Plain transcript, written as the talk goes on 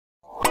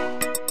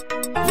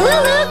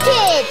LooLoo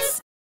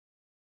Kids!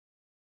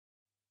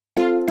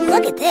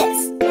 Look at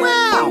this.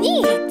 Wow!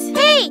 Neat!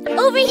 Hey,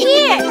 over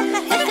here!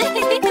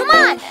 Come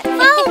on,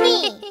 follow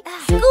me!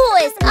 School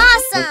is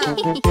awesome!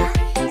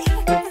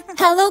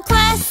 Hello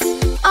class,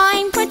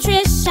 I'm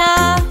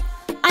Patricia.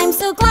 I'm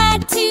so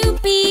glad to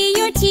be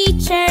your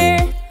teacher.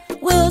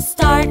 We'll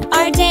start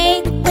our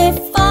day with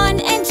fun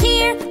and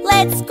cheer.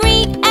 Let's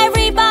greet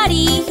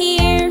everybody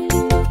here.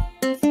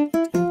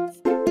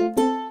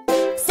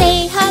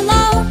 Say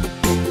hello,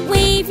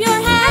 wave your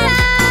hand.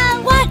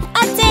 Hello! What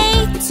a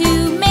day to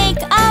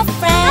make a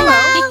friend.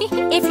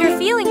 Hello! If you're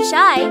feeling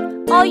shy,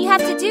 all you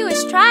have to do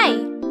is try.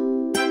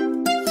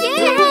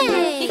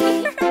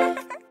 Yay!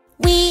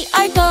 We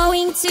are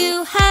going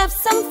to have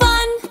some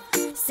fun.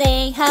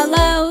 Say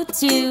hello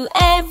to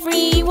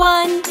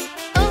everyone.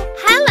 Oh,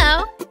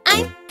 hello.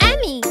 I'm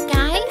Emmy,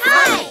 guys.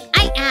 Hi!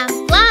 I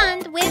am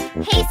blonde with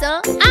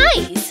hazel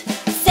eyes.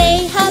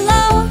 Say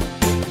hello,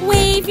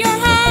 wave your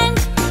hand.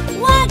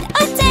 What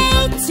a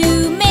day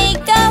to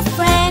make a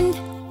friend.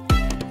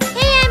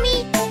 Hey,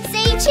 Emmy,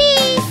 say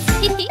cheese!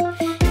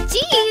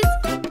 Cheese.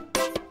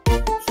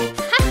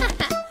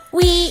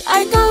 We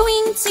are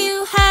going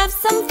to have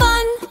some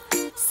fun.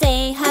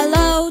 Say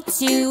hello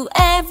to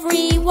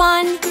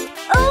everyone.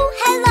 Oh,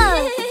 hello!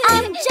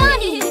 I'm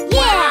Johnny!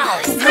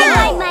 Yeah! I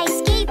ride my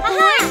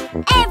skateboard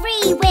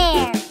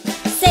everywhere!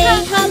 Say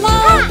hello,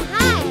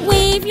 Hi!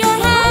 wave your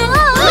hand.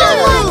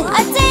 Hello! What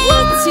a day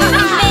to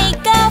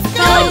make a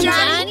Go, friend.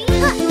 Johnny.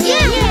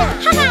 Yeah!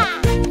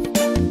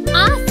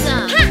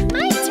 Awesome.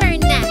 My turn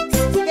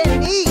next.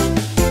 Neat!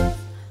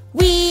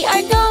 We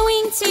are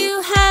going to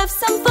have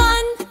some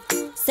fun.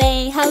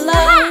 Say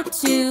hello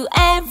to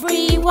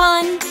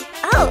everyone.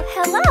 Oh,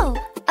 hello!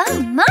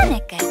 I'm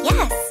Monica,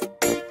 yes!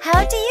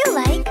 How do you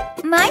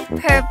like my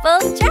purple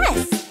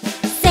dress?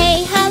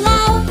 Say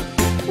hello,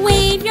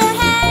 wave your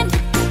hand.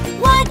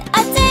 What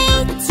a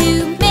day to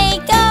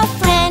make a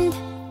friend.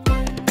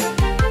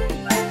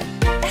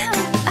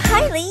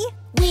 Hi, Lee!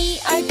 We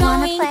are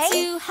going play?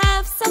 to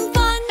have some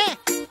fun.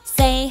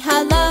 Say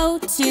hello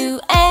to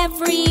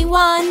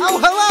everyone. Oh,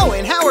 hello,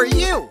 and how are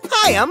you?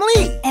 Hi, I'm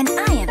Lee. And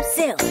I am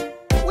Sue.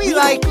 We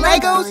like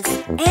Legos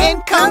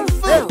and Kung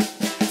Fu.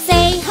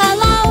 Say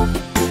hello,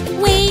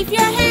 wave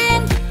your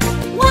hand.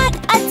 What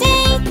a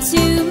day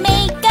to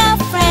make a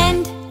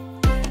friend.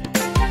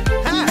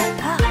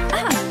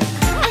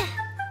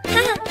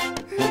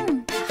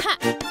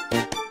 Hi.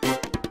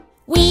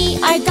 We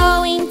are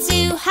going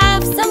to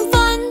have some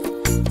fun.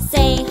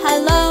 Say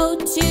hello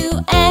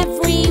to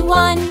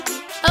everyone.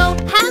 Oh,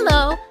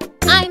 hello.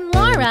 I'm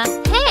Laura.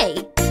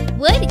 Hey,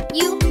 would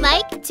you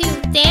like to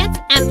dance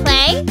and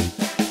play?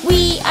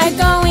 We are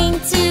going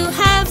to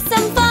have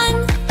some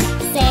fun.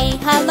 Say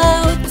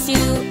hello to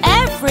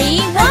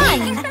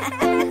everyone.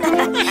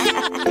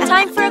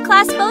 Time for a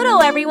class photo,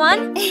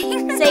 everyone.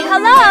 Say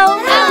hello.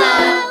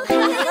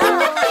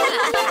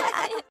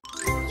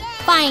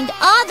 Find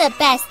all the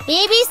best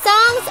baby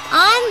songs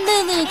on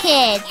LooLoo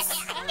Kids.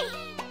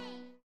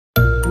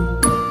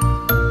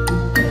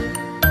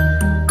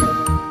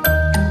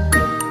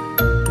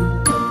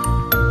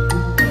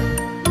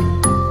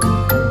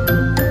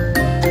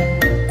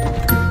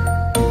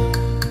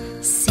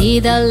 See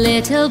the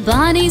little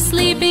bunnies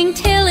sleeping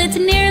till it's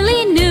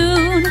nearly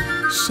noon.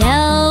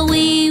 Shall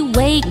we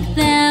wake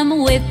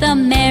them with a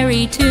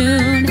merry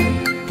tune?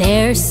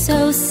 They're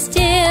so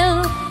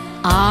still,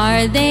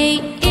 are they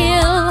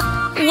ill?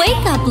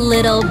 Wake up,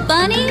 little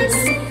bunnies.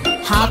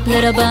 Hop,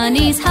 little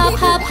bunnies, hop,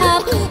 hop,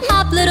 hop.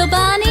 Hop, little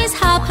bunnies,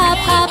 hop, hop,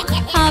 hop.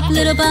 Hop,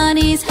 little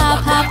bunnies, hop,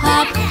 hop,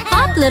 hop.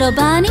 Hop, little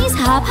bunnies,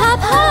 hop, hop,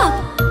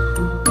 hop.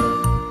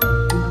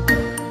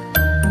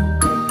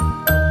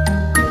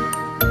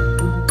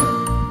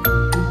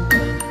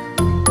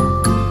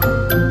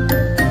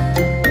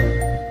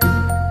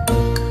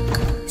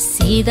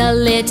 See the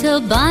little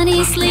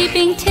bunnies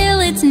sleeping till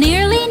it's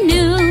nearly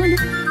noon.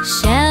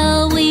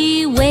 Shall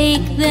we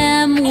wake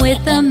them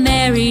with a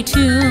merry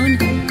tune?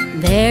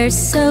 They're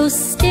so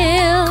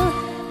still,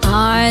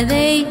 are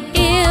they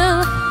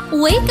ill?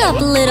 Wake up,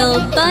 little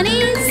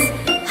bunnies.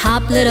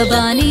 Hop, little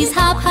bunnies,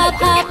 hop, hop,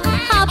 hop.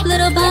 Hop,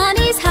 little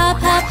bunnies, hop,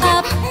 hop,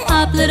 hop.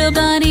 Hop, little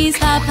bunnies,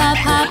 hop, hop,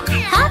 hop.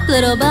 Hop,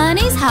 little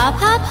bunnies, hop,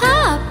 hop,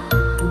 hop.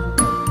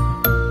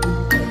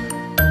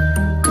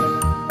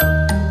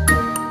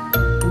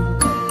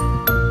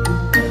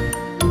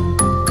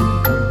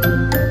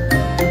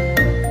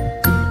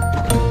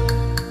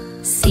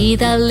 See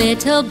the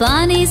little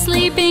bunnies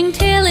sleeping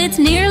till it's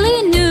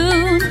nearly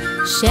noon.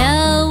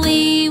 Shall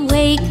we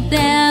wake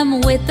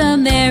them with a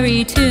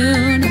merry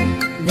tune?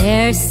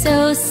 They're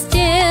so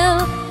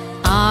still,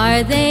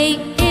 are they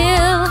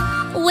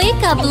ill?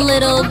 Wake up,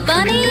 little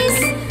bunnies.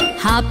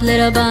 Hop,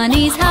 little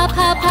bunnies, hop,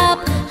 hop, hop.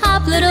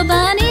 Hop, little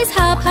bunnies,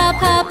 hop, hop,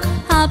 hop.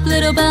 Hop,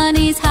 little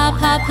bunnies, hop,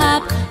 hop,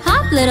 hop.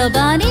 Hop, little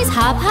bunnies,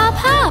 hop, hop,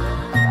 hop.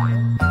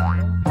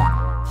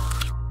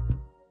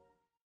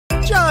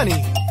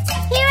 Johnny.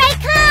 Here I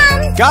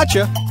come!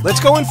 Gotcha.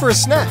 Let's go in for a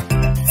snack.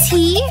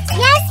 Tea?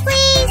 Yes,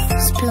 please!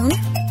 Spoon?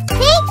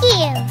 Thank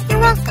you! You're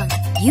welcome.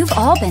 You've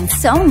all been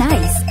so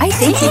nice. I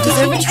think you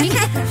deserve a treat.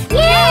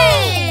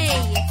 Yay!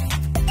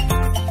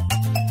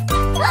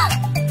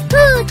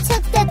 Who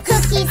took the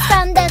cookies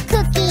from the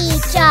cookie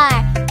jar?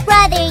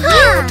 Brother,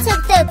 you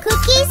took the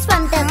cookies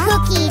from the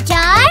cookie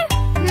jar?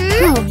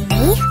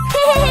 Me?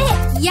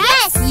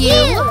 Yes, you!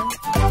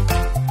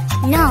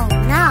 No,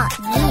 not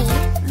me.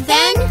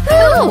 Then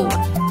who?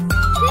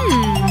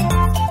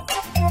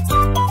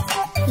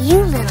 You,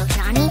 little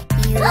Johnny,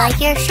 you like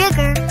your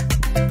sugar.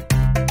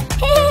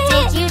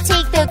 Did you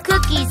take the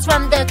cookies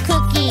from the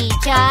cookie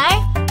jar?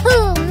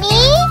 Who,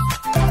 me?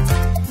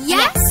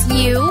 Yes,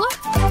 you!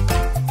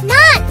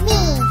 Not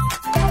me.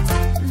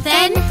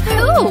 Then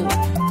who?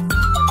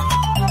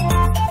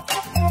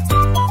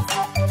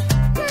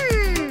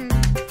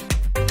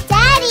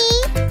 Daddy,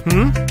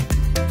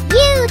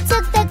 you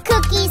took the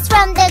cookies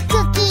from the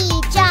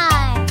cookie jar.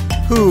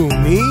 Who,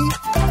 me?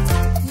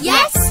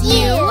 Yes,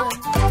 you!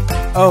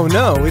 Oh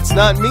no, it's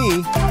not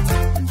me.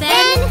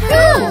 Then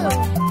who?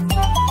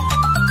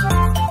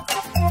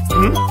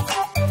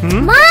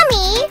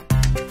 Mommy!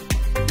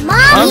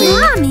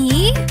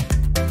 Mommy?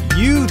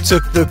 You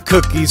took the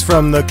cookies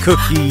from the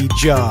cookie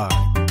jar.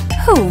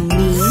 Who,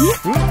 me?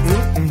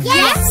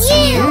 Yes,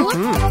 you!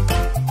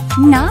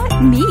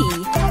 Not me.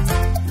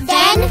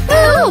 Then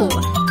who?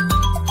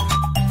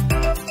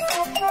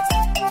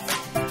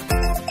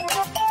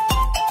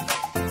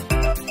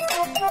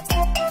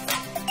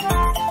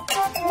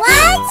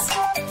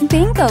 What?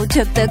 Bingo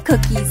took the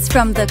cookies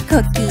from the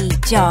cookie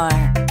jar.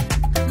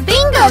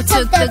 Bingo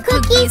took the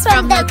cookies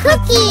from the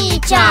cookie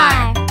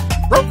jar.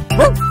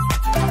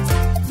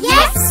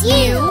 Yes,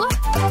 you!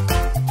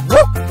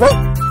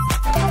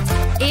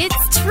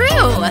 It's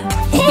true!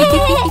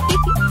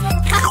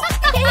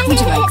 Would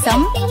you like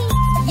some?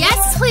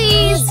 Yes,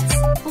 please!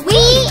 We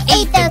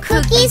ate the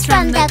cookies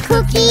from the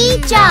cookie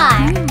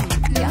jar.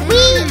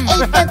 We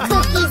ate the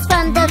cookies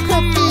from the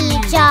cookie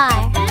jar.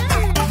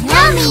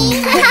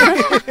 Yummy!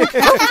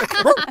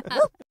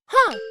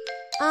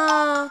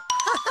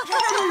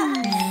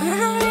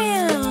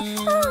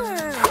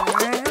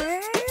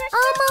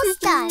 Almost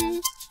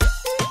done.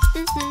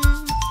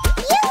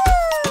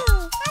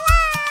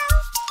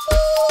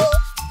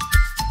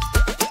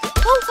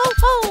 Ho, ho,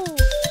 ho!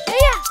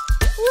 Yeah!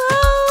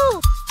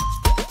 Whoa!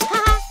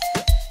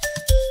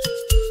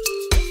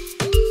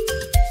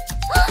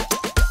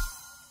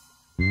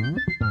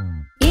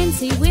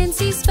 Incy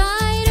Wincy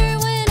Spider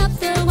went up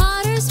the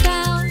water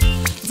spout.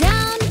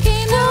 Down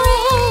came the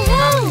rain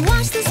and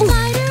washed the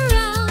spider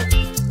out.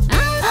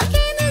 Out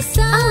came the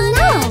sun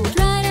and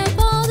dried up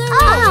all the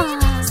rain.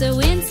 So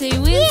Incy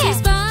Wincy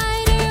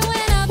Spider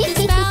went up the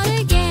spout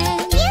again.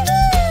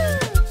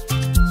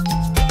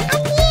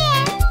 Up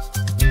here.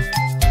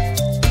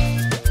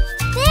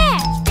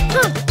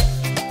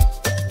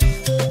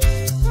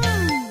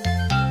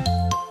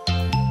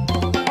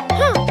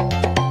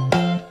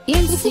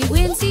 Incy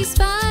Wincy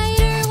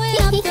Spider went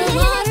up the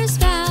water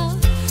spout.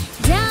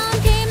 Down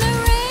came the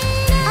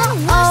rain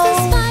and washed the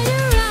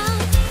spider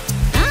out.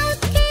 Out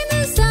came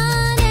the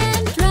sun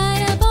and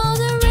dried up all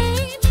the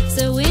rain.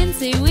 So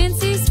Wincy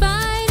Wincy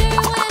Spider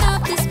went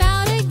up the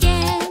spout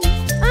again.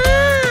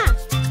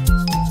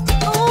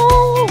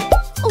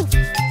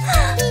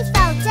 He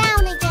fell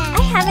down again.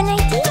 I have an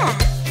idea.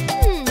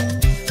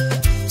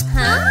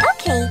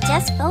 Okay,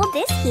 just fold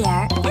this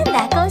here, and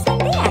that goes in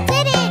there.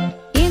 Did it?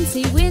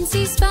 Incy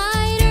Wincy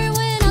Spider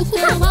went up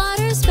the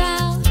water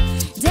spout.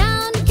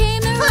 Down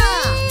came the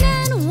rain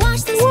and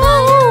washed the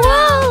spider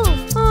out.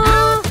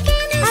 Out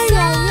came the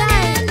sun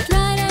and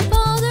dried up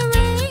all the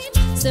rain.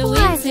 So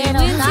Wincy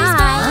Wincy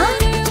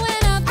Spider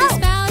went up the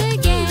spout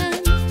again.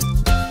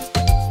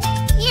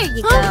 Here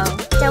you go.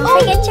 Don't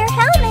forget your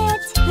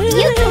helmet.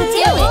 You can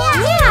do it.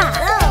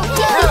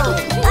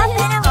 Up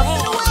and away.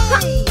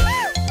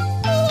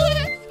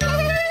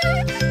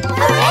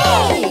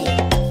 Hooray!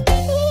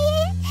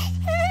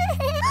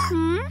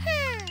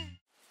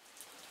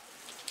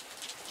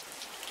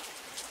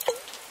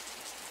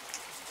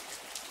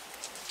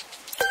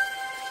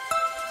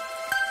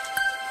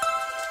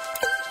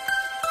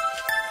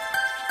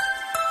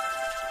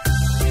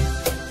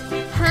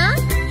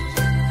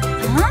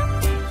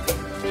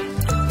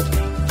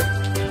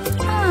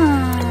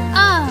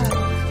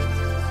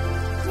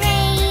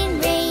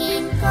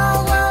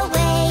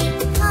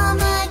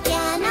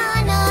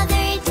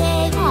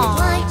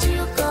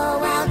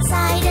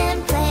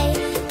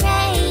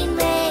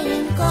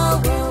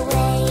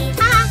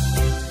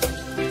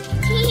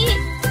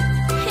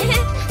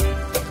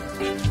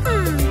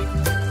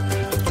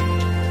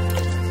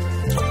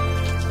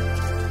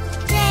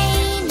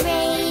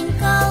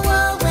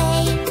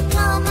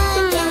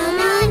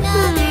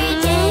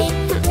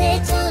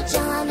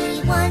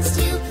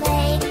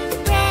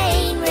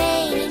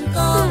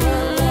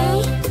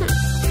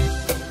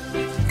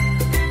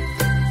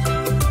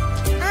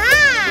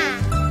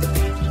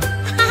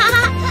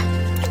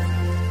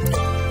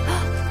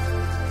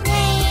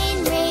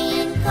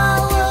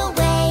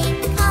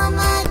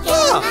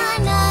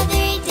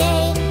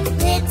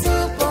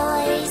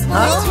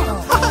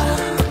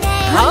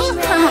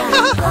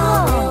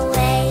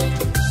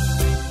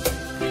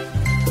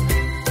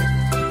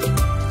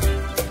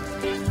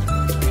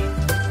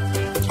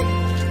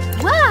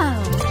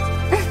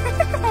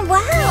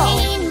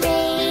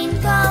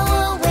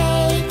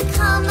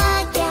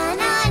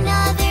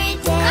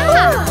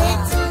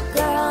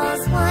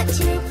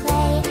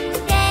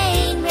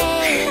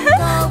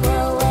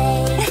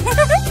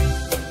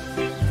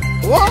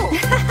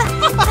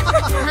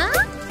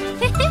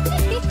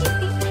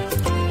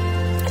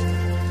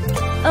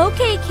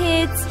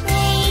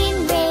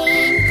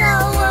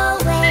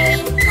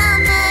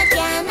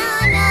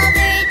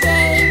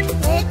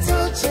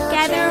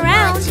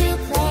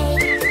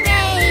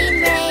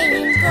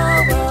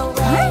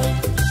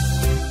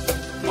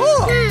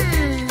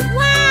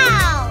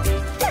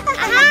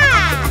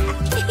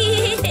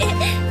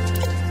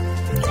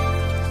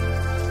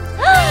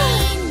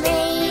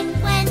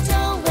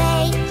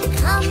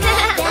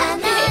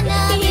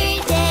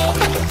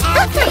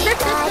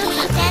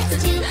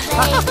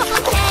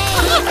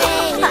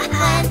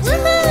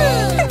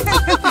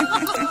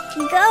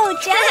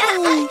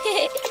 Johnny!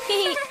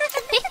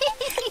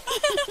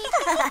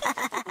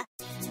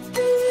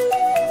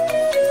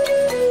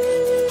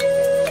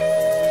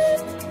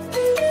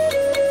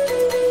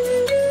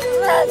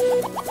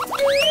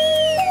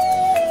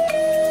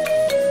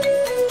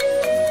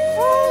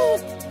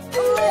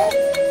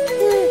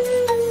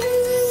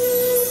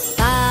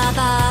 Baa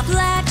Baa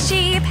Black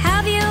Sheep,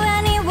 have you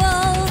any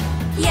wool?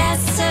 Yes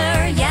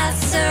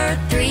sir,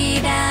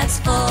 3 bags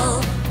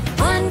full.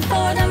 1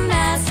 for the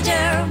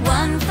master,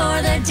 1 for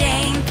the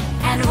dame,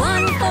 and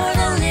 1 for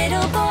the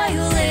little boy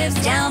who lives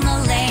down the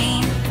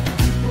lane.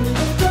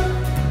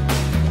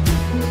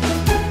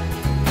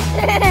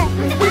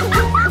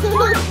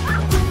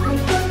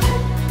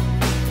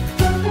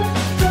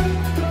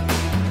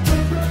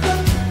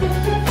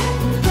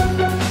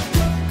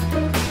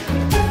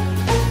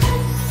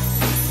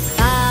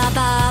 Baa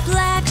Baa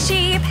Black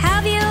Sheep,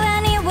 have you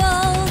any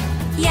wool?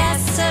 Yes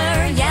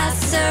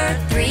sir,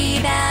 3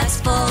 bags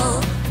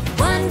full.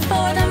 1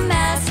 for the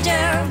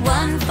master,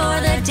 1 for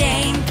the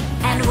dame,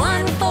 and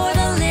 1 for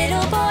the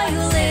little boy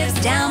who lives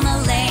down the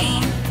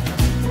lane.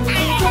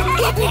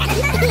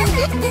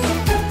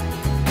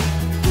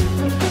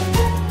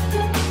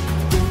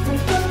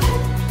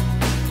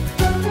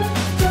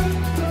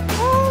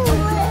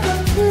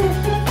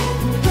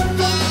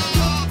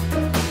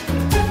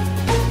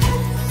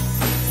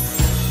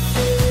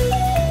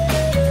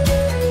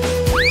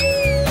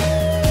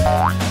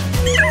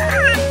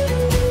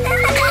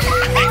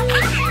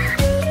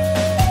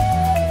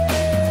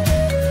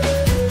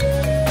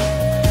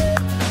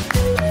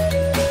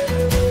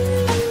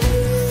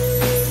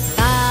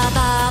 Baa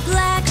Baa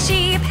Black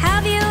Sheep,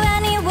 have you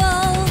any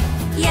wool?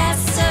 Yes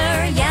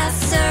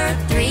sir,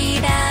 3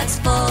 bags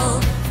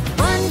full.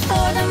 1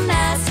 for the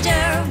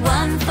master,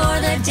 1 for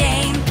the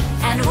dame,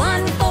 and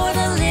 1 for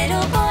the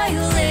little boy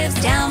who lives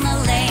down the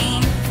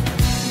lane.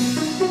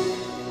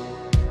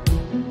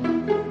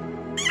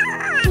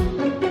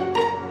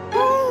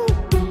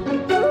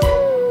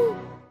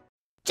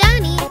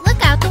 Johnny,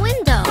 look out the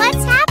window.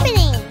 What's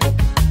happening?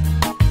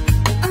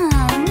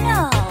 Oh no!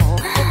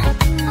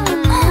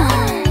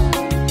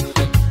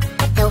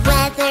 The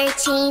weather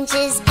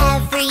changes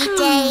every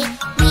day.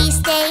 We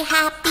stay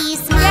happy,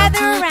 smile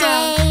Gather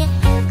today.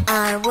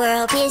 Our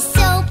world is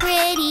so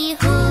pretty,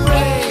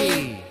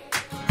 hooray!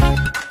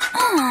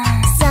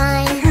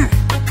 Sun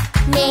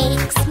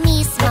makes me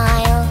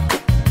smile.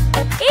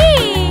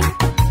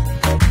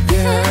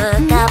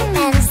 Look up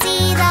and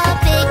see the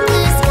big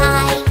blue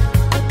sky.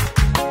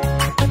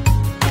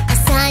 A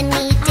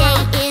sunny day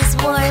is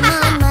warm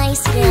on my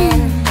skin.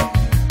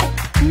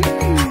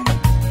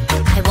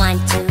 I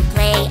want to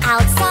play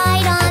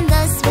outside on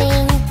the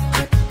swing.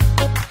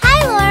 Hi,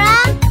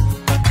 Laura.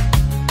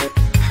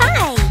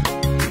 Hi!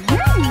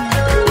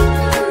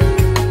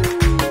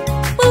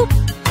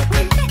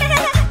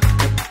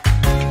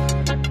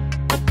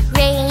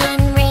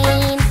 Rain,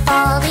 rain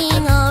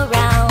falling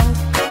around.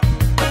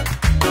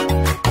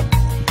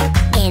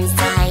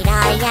 Inside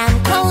I am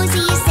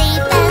cozy,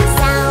 safe and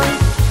sound.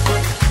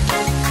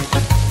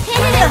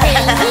 On a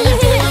rainy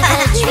day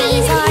the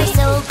trees are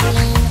so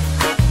green.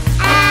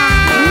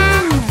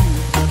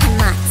 And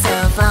lots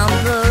of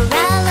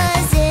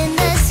umbrellas in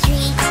the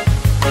street.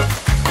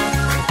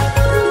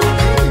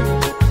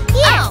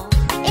 Here,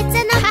 it's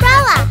an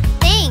umbrella.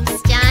 Thanks,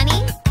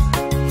 Johnny.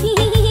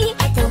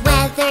 The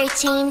weather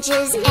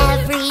changes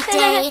every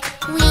day.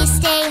 We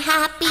stay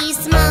happy,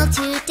 smile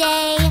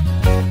today.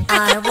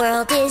 Our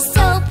world is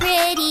so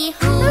pretty,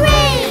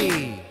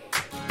 hooray!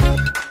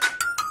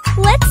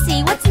 Let's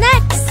see what's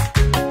next.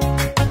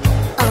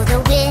 Oh, the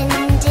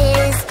wind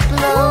is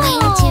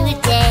blowing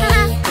today.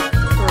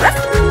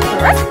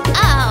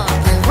 Oh,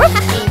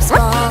 The leaves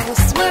fall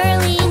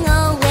swirling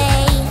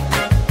away.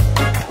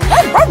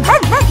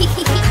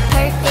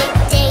 Perfect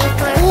day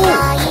for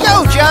flying. Go,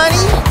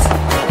 Johnny!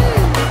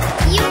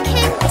 you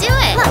can do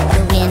it.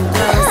 The wind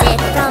blows it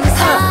from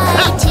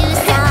side to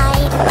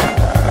side.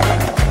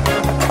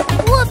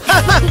 Whoop!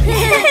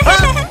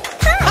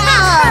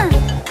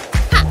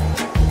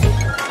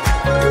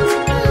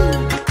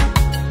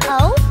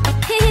 Oh?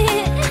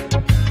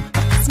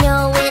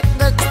 Snow, it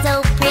looks so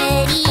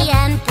pretty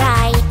and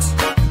bright.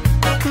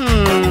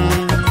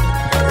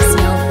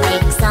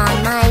 Snowflakes on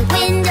my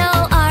window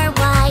are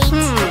white.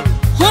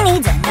 He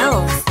needs a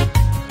nose.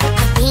 I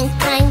think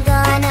I'm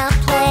gonna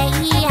play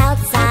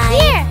outside.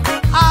 Here!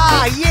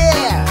 Ah,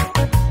 yeah!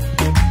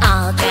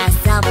 I'll dress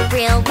up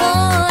real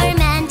warm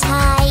and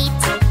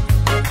tight.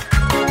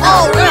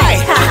 All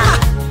right!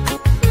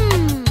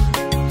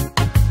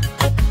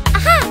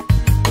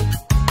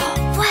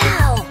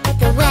 Wow!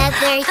 The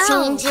weather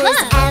changes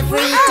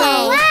every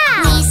day.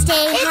 We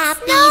stay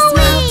happy,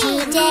 smile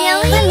today.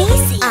 Let me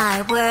see. Our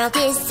world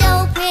is so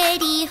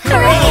pretty,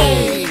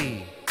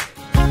 hooray!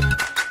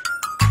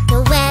 The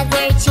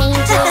weather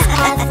changes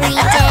every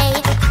day.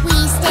 We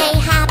stay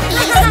happy,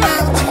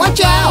 smile today.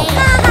 Watch out!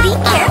 Be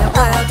Our careful!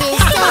 world is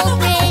so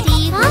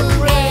pretty,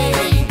 hooray!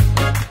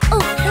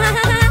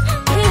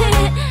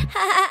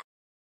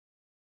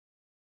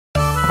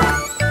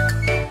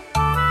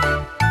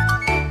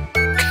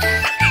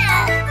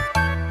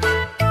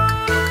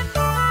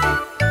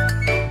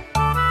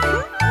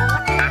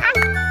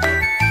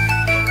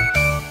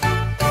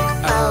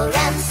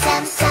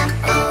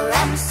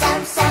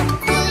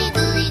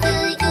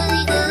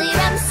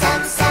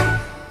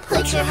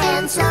 Put your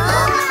hands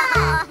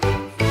up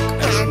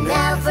and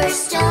never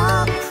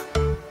stop.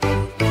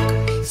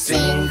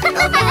 Sing a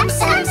rum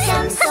sam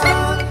sam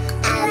song,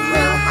 and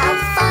we'll have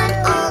fun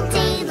all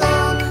day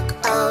long.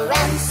 Oh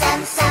rum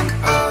sam sam,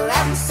 oh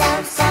rum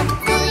sam sam,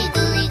 gooly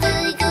gooly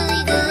gooly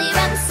gooly gooly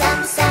rum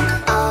sam sam.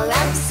 Oh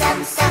rum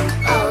sam sam,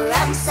 oh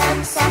rum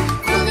sam sam,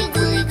 gooly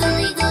gooly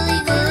gooly gooly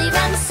gooly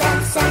rum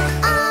sam sam.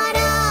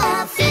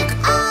 Autumn feet,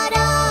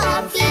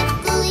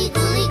 gooly gooly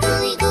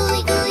gooly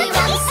gooly gooly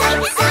rum sam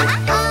sam.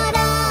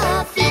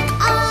 Autumn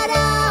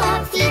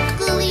feet,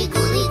 gooly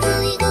gooly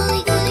gooly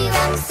gooly gooly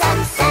rum sam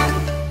sam.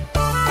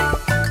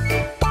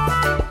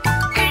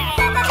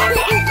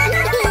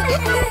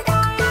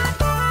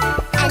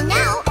 And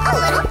now a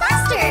little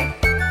faster.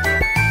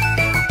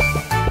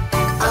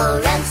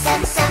 Oh rum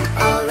sam sam,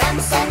 oh rum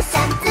sam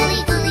sam,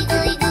 gooly gooly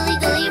gooly gooly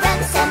gooly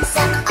rum sam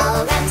sam.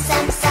 Oh rum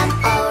sam sam,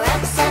 oh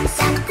rum sam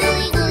sam,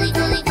 gooly gooly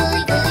gooly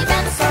gooly gooly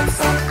rum sam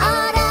sam.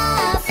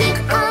 Autumn feet,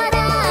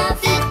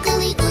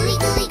 gooly gooly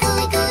gooly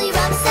gooly gooly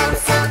rum sam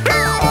sam.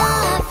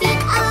 Autumn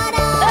feet,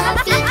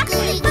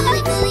 gooly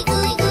gooly gooly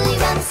gooly gooly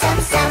rum sam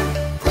sam.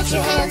 Put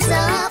your hands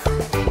up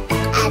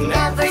and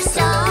never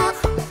stop.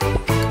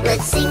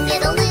 Let's sing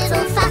it a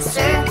little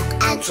faster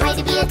and try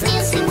to be a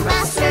dancing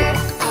master.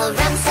 Oh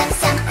rum sam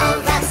sam,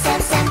 oh rum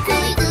sam sam,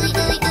 gooly gooly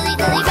gooly gooly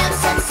gooly rum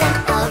sam sam.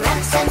 Oh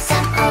rum sam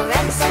sam, oh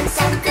rum sam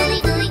sam, gooly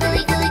gooly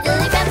gooly gooly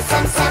gooly rum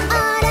sam sam.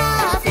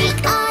 Autumn feet,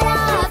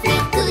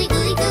 gooly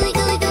gooly gooly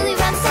gooly gooly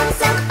rum sam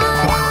sam.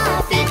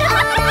 Autumn feet,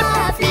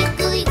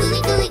 gooly gooly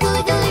gooly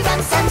gooly gooly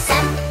rum sam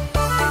sam.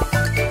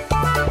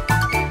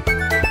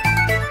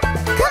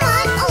 Come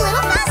on, a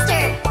little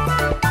faster.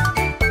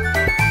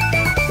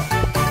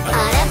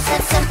 Rum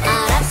sam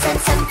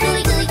sam,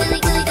 gooly gooly gooly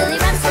gooly gooly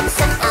rum sam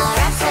sam.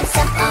 Rum sam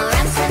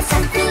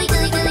sam, gooly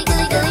gooly gooly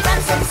gooly gooly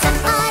rum sam sam.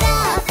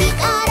 Autumn feet,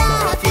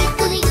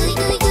 gooly gooly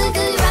gooly gooly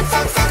gooly rum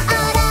sam sam.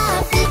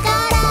 Autumn feet,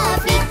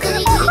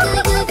 gooly gooly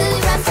gooly gooly gooly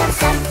rum sam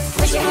sam.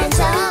 Put your hands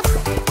up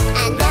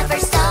and never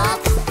stop.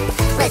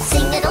 Let's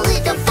sing it a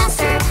little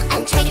faster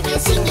and try to be a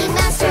singing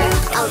master.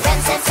 Oh rum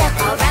sam sam,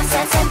 oh rum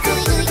sam sam,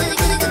 gooly gooly gooly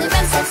gooly gooly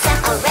rum sam sam.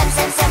 Oh rum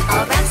sam sam,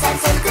 oh rum sam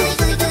sam, gooly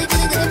gooly gooly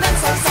gooly gooly rum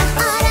sam sam.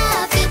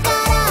 Autumn feet,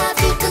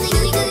 gooly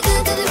gooly gooly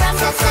gooly gooly rum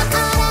sam sam.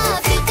 Autumn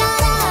feet,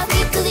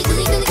 gooly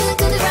gooly gooly gooly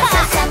gooly rum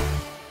sam sam.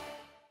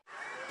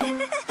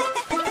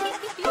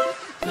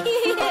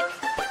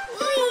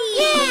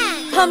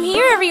 Yeah! Come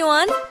here,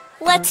 everyone.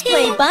 Let's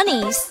play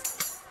bunnies.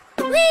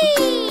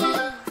 Whee!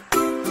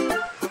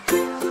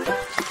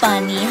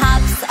 Bunny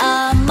hops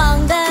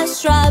among the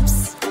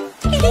shrubs.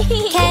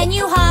 Can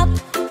you hop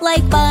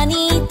like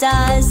Bunny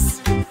does?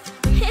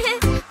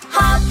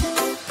 Hop,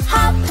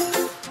 hop,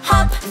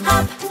 hop,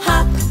 hop,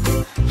 hop,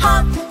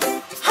 hop,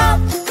 hop,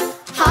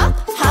 hop,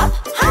 hop,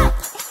 hop.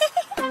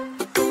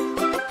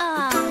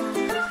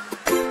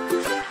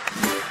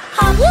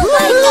 Hop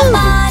like a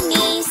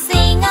bunny,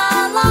 sing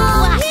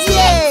along.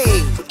 Yay!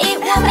 It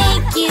will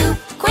make you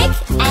quick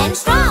and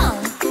strong.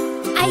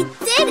 I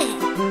did it!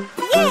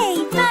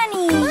 Yay,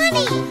 Bunny!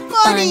 Bunny!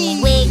 Bunny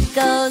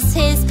wiggles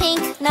his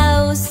pink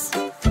nose.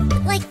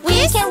 Like We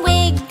this? can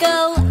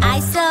wiggle, I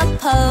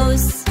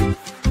suppose.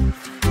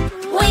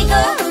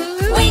 Wiggle,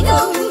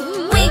 wiggle,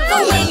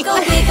 wiggle, wiggle,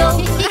 wiggle.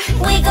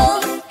 Wiggle,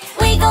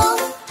 wiggle,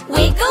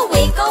 wiggle,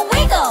 wiggle,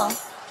 wiggle.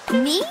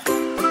 Me?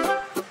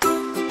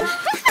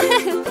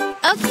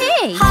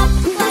 Okay. Hop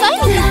like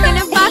Bunny's a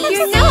gonna pop bunny,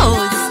 your sing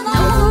nose.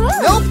 along.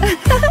 Nope.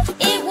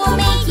 It will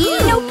make you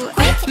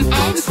quick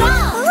and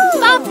strong.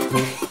 Bop.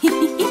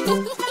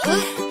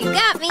 You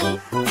got me.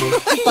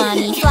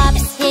 Bunny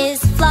flops his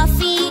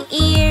fluffy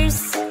ears.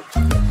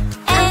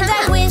 And I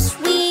wish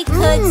we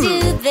could do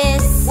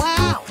this.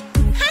 Wow.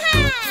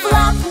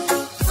 Flop,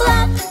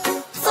 flop,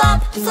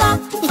 flop,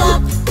 flop,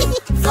 flop,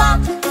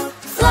 flop,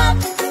 flop,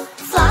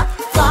 flop,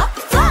 flop,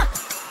 flop.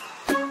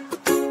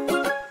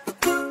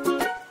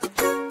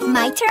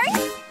 My turn?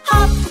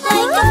 Hop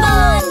like a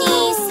bunny,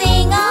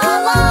 sing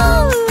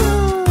along.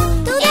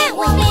 It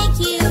will make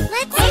you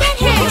quick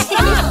and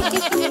strong.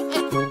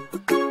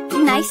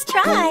 Nice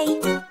try.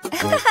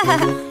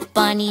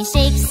 Bunny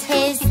shakes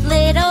his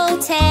little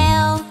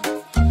tail.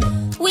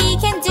 We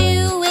can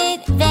do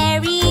it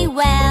very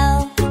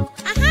well.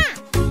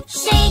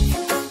 Shake,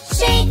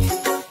 shake,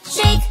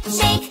 shake,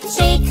 shake,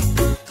 shake,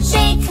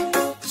 shake,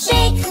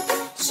 shake,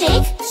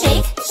 shake,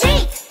 shake,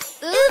 shake.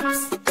 Oops!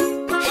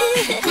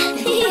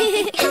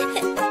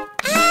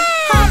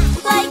 Hop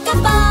like a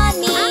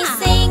bunny,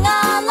 sing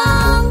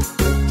along.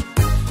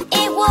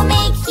 It will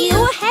make you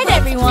Go ahead,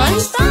 everyone.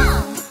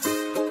 strong.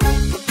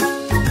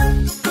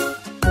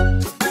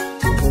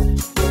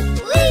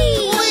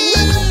 Whee!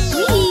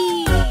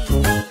 Whee!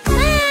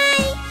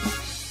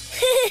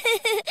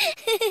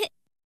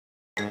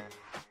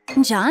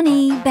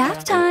 Johnny,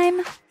 bath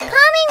time.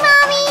 Coming,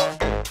 Mommy!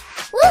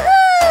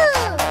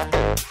 Woohoo!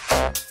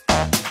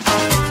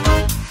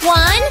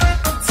 1,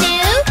 2,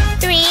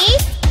 3.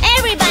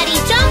 Everybody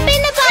jump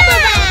in the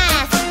bubble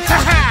bath.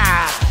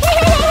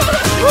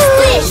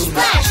 Splish,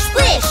 splash,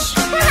 splish!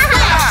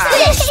 Splash,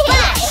 splish,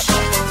 splash!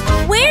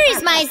 Where is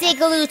my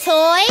Zigaloo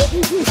toy?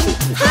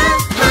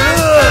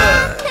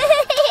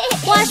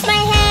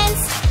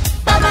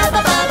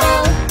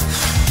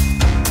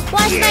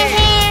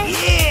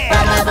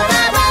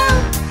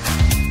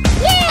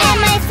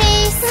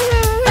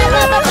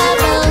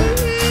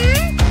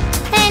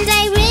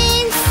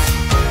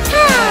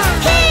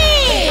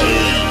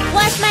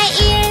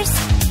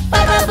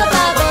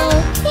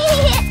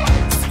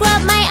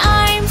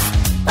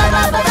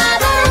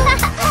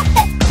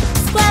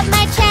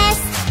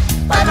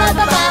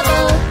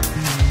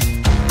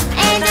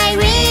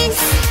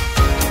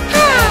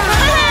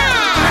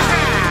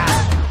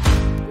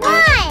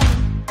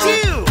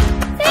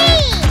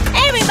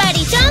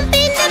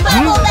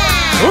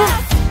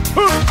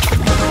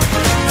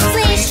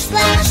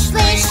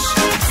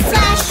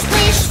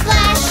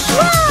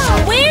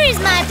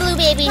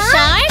 baby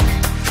shark.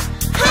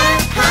 Ha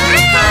ha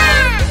ha!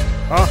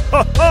 Ha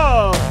ha ha!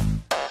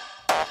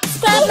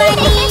 Scrub my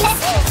knees,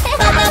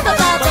 bubble, bubble,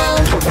 bubble.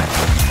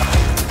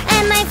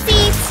 And my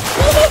feet.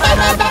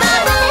 Bubble,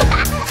 bubble.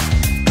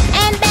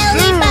 And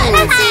belly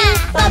button too.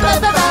 Bubble,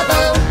 bubble,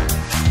 bubble.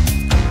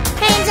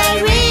 Hands are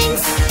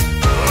rings.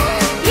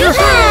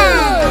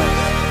 Yoo-hoo!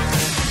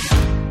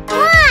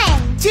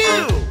 1. 2,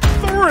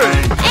 3.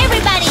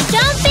 Everybody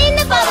jump in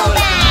the bubble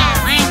bath.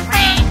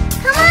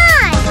 Come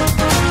on!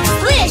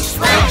 Splish,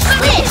 splash,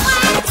 splish.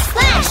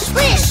 Splash,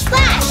 splish,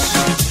 splash.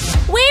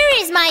 Where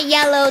is my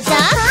yellow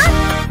duck?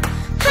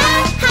 Ha,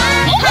 ha,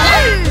 ha.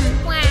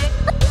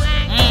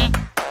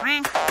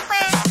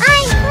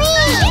 I'm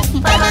clean!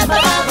 Bubble,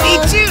 bubble, Me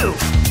bubble. too.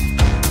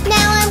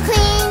 Now I'm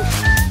clean.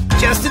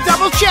 Just to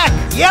double check.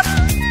 Yep.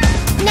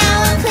 Now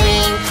I'm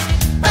clean.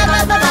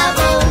 Bubble, bubble,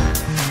 bubble.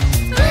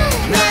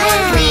 Now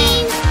I'm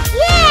clean.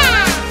 Yeah!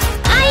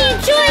 I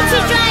enjoy to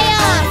dry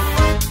off.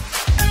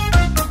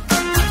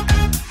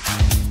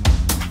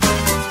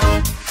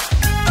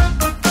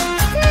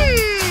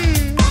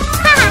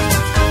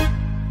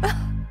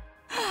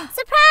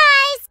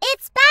 Surprise!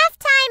 It's bath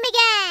time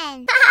again!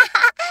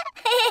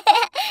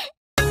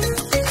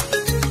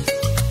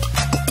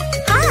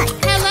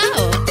 Hello.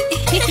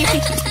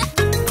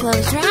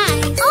 Close your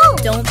eyes. Oh!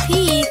 Don't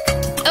peek.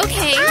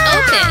 Okay,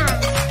 open.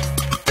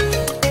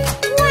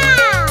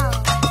 Wow!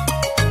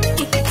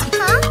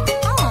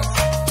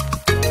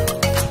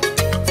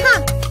 Huh?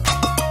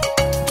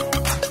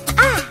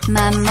 Oh.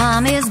 My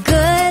mom is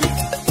good.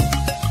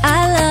 I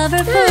love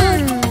her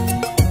food.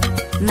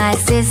 My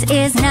sis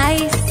is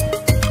nice.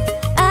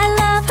 I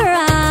love her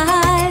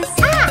eyes.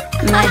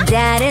 My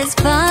dad is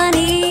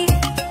funny.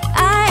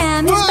 I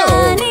am his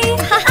bunny.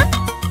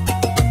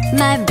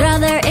 My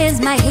brother is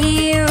my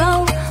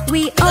hero.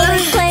 We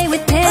always play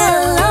with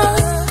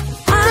pillows.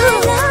 I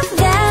love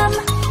them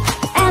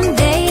and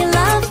they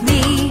love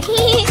me.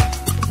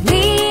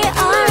 We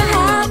are a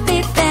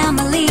happy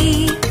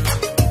family.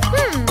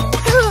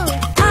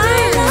 I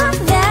love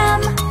them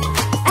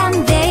and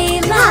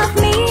they love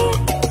me.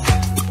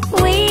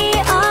 We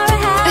are a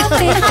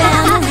happy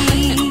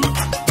family.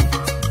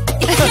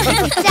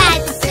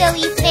 Dad's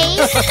silly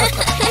face.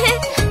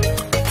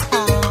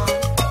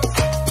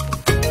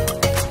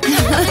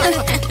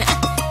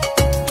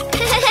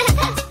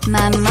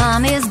 My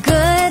mom is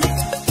good.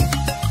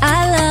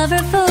 I love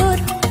her food.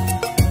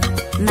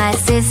 My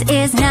sis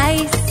is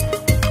nice.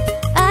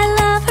 I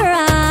love her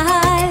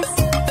eyes.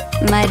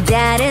 My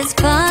dad is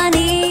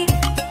funny.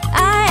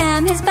 I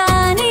am his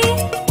bunny.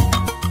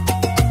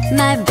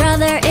 My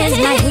brother is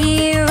my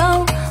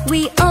hero.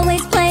 We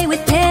always play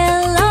with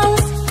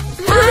pillows.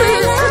 I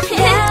love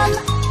them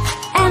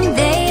and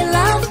they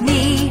love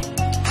me.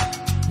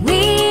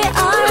 We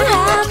are a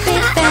happy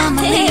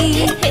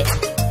family.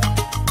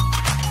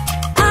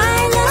 I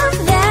love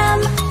them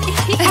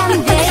and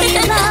they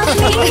love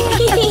me.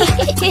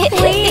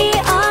 We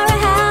are a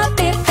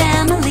happy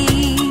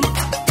family.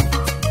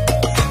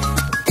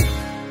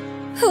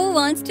 Who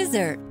wants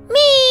dessert?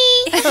 Me.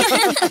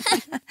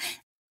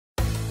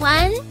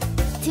 1,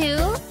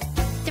 2,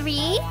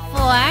 3,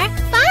 4,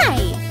 5.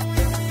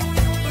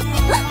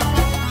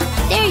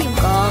 There you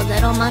go,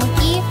 little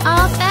monkey.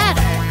 All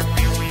better.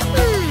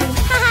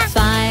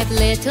 5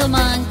 little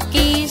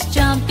monkeys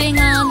jumping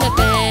on the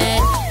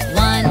bed.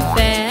 One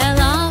fell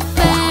off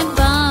and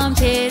bumped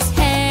his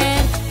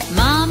head.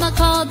 Mama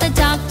called the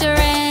doctor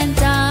and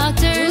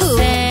doctor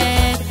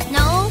said,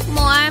 No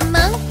more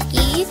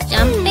monkeys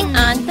jumping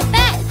on the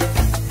bed.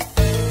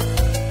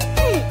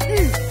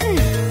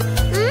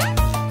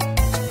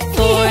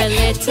 4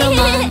 little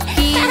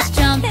monkeys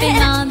jumping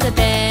on the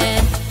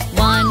bed.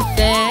 One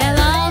fell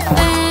off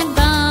and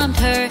bumped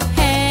her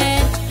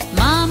head.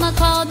 Mama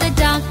called the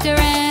doctor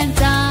and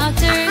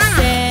doctor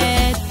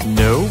said,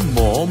 No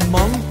more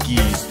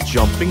monkeys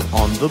jumping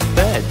on the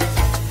bed.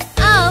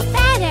 Oh,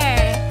 better.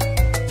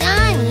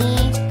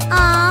 Johnny.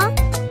 Aw.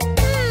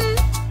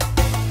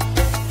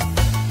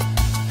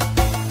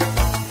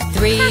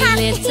 3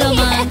 little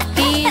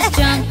monkeys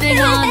jumping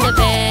on the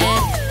bed.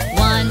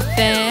 One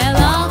fell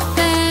off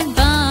and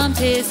bumped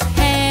his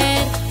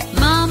head.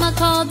 Mama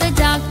called the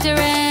doctor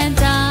and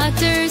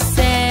doctor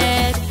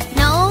said,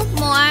 No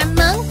more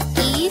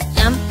monkeys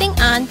jumping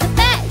on the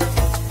bed.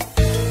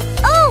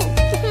 Oh!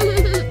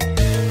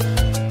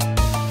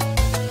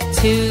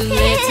 2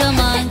 little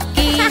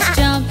monkeys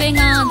jumping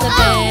on the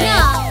bed.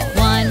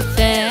 One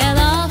fell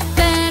off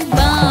and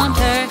bumped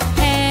her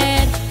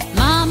head.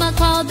 Mama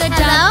called the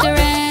doctor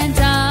and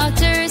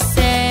doctor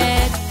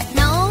said,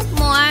 No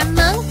more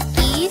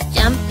monkeys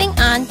jumping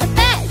on the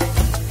bed.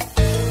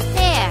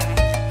 There.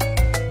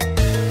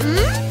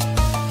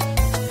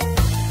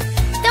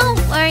 Don't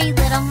worry,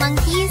 little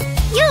monkeys.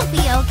 You'll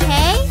be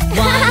okay.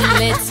 1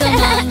 little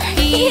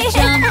monkey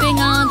jumping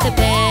on the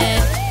bed.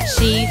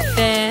 She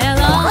fell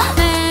off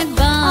and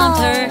bumped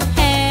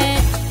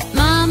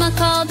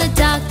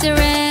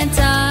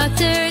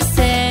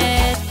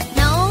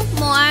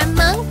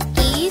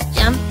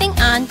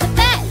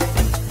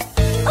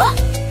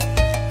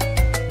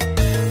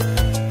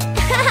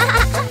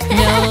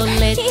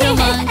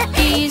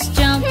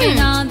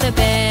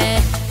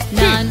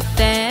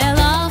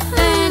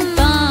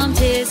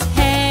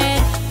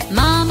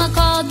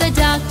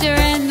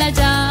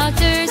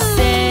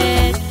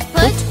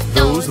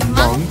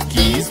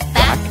he's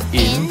back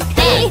in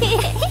bed.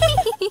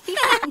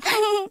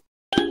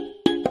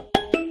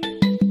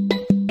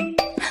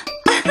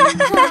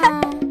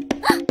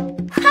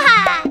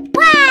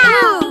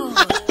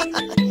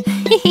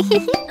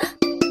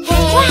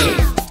 Hey,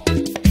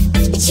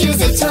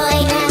 choose a toy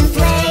and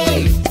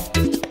play.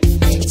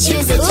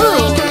 Choose a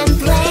toy and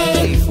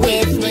play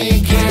with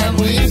me. Can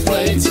we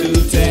play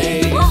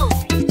today?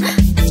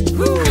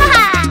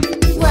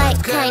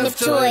 What kind of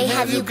toy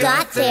have you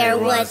got there?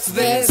 What's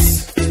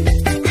this?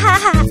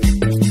 Huh?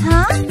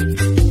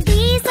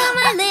 These are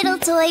my little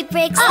toy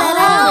bricks that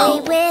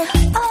I play with.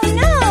 Oh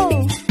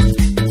no!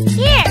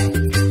 Here!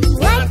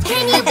 What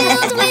can you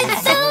build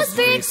with those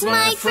bricks,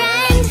 my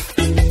friend?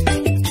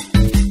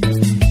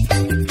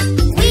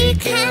 We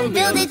can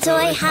build a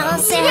toy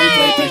house and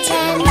play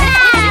pretend.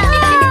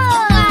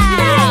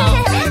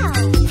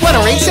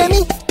 Wanna race,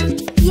 Sammy?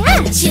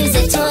 Yeah! Choose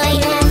a toy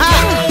and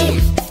play.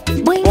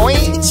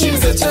 Boing.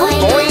 Choose a toy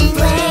and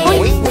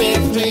play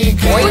with me.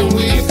 Can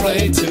we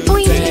play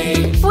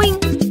today?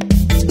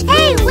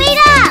 Hey, wait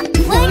up!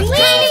 What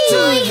kind of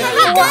toy have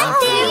you got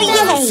there,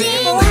 Wincy?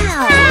 Yeah.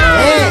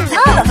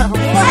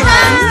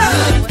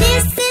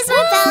 This is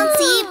my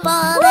bouncy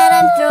ball that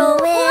I'm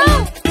throwing.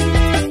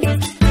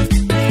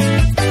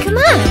 Come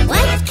on,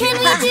 what can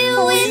we do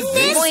with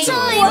this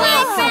toy, my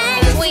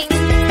friend? We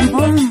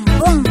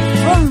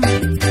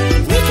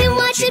can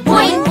watch it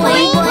boing,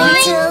 boing, boing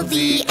till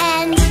the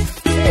end.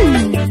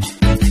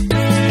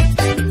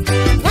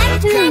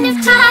 What kind of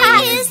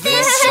toy is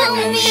this? Show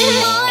me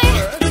more.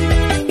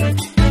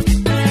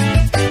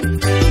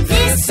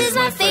 This is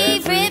my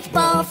favorite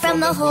ball from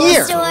the whole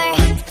Here. store.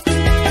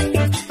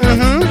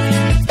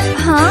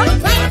 Huh?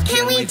 What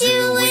can we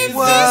do with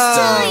this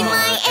toy,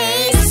 my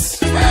ace?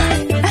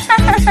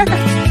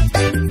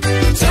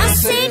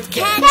 Just say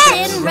catch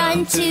and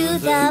run to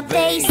the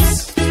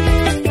base.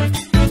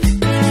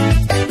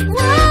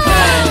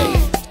 Hey,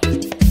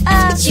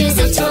 choose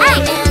a toy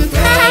and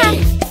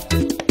play.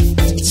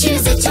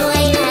 Choose a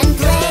toy and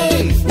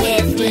play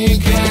with me.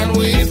 Can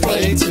we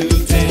play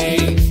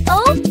today?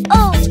 Oh,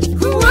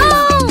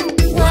 whoa!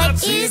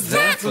 What is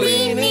that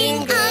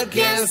leaning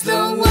against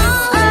the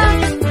wall?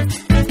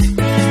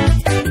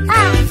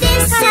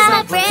 This is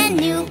my brand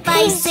new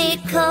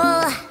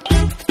bicycle.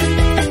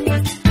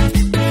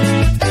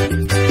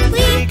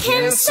 We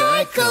can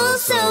cycle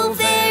so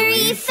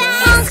very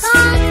fast.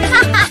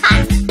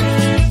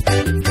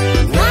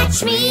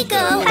 Watch me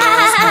go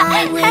as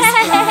I whiz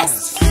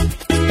past.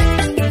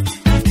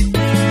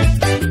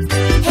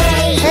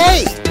 Hey,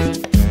 Hey.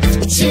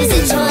 choose a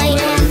toy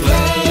and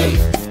play.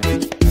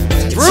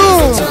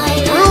 Vroom. Toy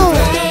and Vroom.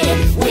 play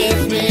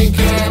with me.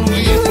 Can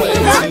we play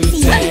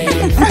today?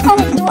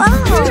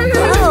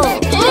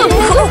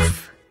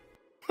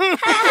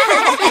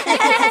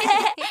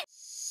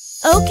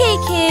 Okay,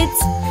 kids,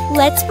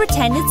 let's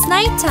pretend it's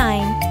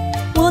nighttime.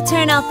 We'll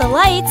turn out the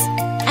lights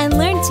and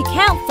learn to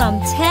count from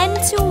 10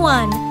 to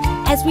 1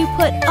 as we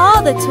put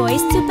all the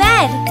toys to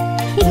bed.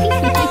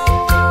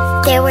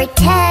 There were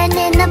 10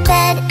 in the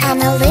bed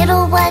and a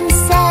little one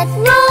said,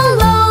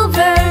 roll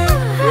over,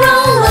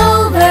 roll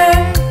over.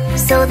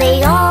 So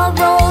they all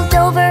rolled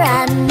over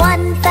and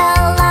one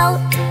fell out.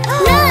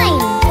 9!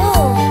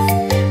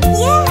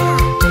 Yeah!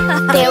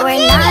 There were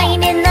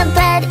 9 in the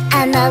bed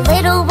and the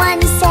little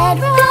one said,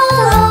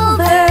 roll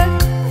over,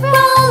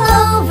 roll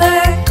over.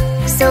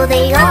 So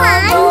they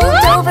all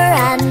rolled over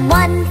and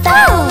one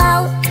fell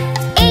out.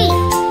 8!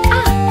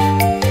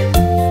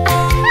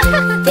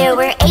 There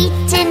were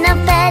 8 in the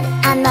bed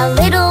and the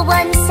little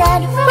one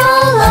said,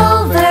 roll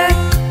over,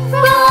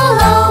 roll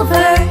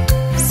over.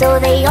 So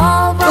they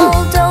all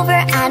rolled over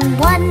and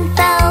one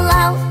fell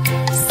out.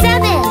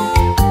 7!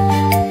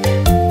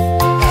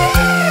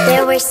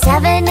 There were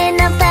 7 in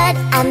the bed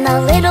and the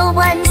little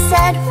one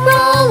said,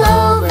 roll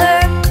over,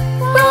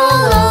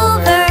 roll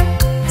over.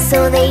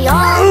 So they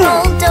all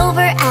rolled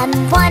over and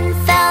one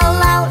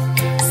fell out.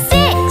 6!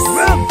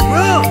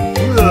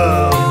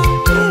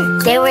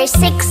 There were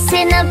 6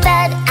 in the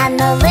bed and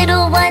the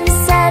little one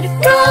said,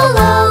 roll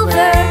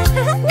over,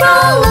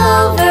 roll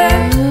over.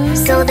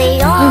 So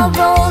they all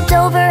rolled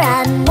over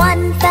and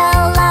one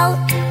fell out.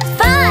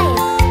 5!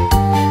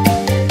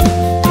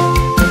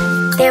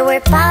 There were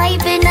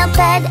 5 in the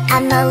bed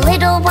and the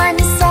little one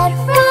said,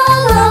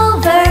 roll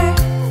over,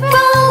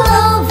 roll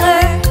over.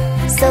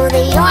 So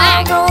they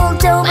all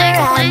rolled over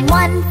and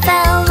one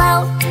fell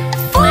out.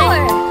 4!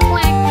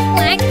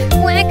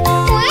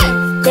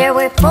 There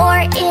were 4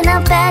 in a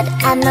bed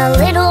and the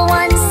little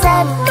one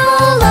said,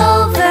 roll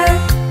over,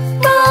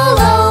 roll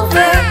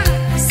over.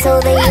 So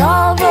they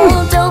all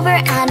rolled over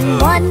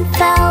and one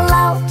fell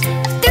out.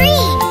 3!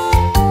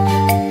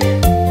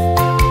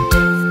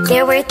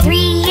 There were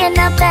 3 in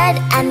a bed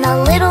and the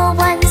little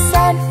one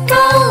said,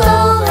 roll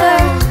over,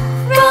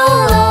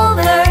 roll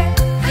over.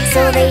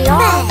 So they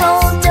all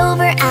rolled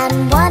over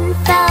and one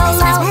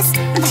fell out.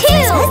 2!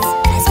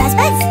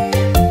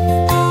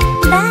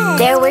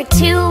 There were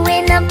 2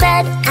 in a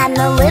bed and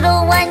the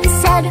little one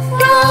said,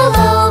 roll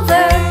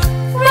over,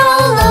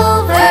 roll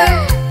over.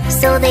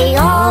 So they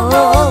all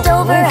rolled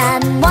over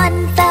and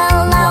one fell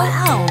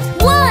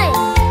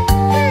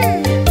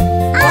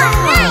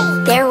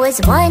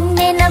one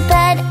in a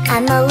bed,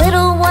 and the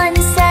little one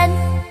said,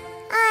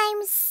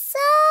 I'm so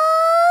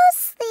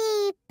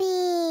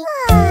sleepy.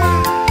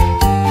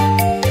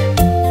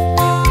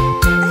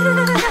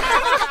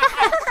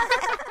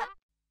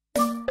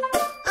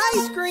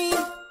 Ice cream!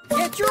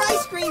 Get your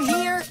ice cream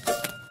here!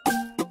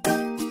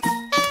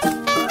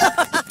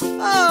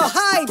 Oh,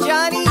 hi,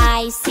 Johnny!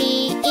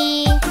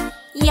 I-C-E,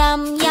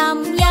 yum,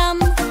 yum,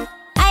 yum.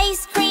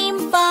 Ice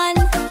cream fun,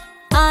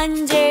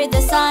 under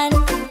the sun.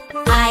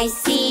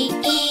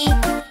 I-C-E,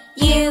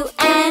 you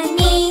and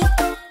me.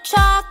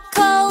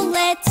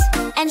 Chocolate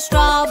and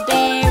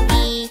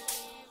strawberry.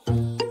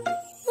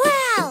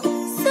 Wow,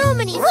 so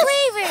many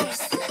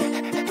flavors!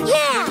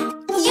 Yeah!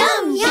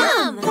 Yum,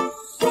 yum!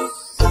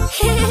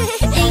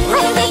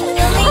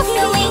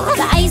 Ding-a-ling-a-ling-a-ling,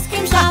 the ice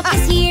cream shop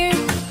is here.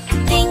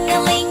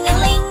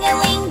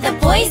 Ding-a-ling-a-ling-a-ling, the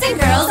boys and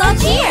girls all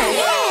cheer.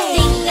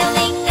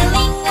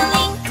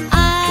 Ding-a-ling-a-ling-a-ling,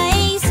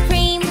 ice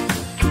cream.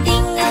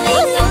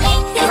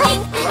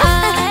 Ding-a-ling-a-ling-a-ling,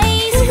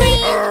 ice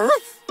cream.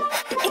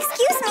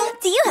 Excuse me,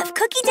 do you have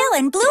cookie dough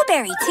and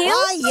blueberry too?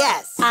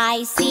 Yes!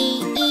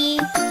 I-C-E,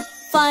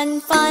 fun,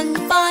 fun,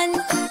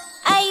 fun.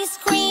 Ice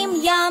cream,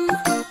 yum,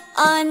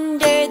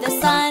 under the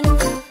sun.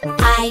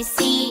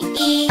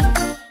 I-C-E,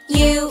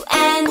 you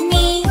and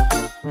me.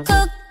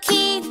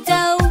 Cookie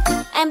dough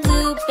and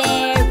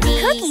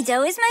blueberry. Cookie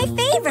dough is my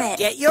favorite.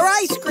 Get your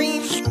ice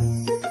cream!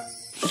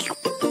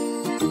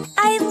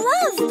 I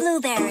love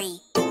blueberry.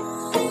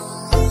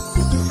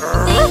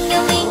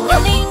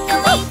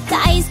 Ding-a-ling-a-ling-a-ling, the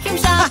ice cream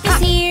shop is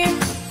here.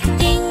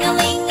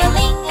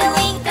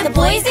 Ding-a-ling-a-ling-a-ling, the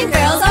boys and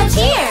girls all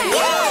cheer.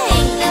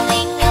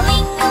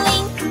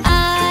 Ding-a-ling-a-ling-a-ling,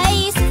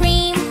 ice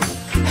cream.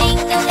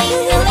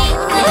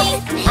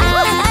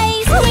 Ding-a-ling-a-ling-a-ling,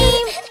 ice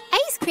cream.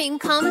 Ice cream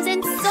comes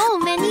in so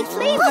many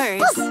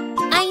flavors.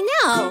 I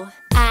know.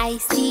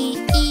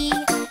 I-C-E,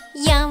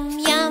 yum,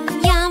 yum,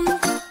 yum.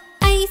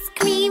 Ice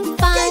cream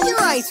fun, Get your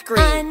ice cream!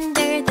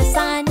 under the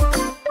sun.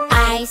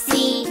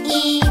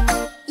 I-C-E,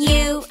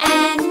 you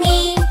and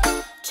me.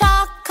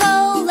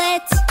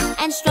 Chocolate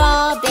and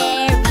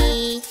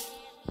strawberry.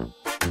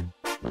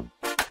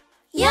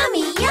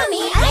 Yummy,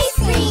 yummy ice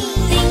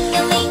cream!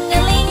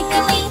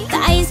 Ding-a-ling-a-ling-a-ling, the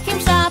ice cream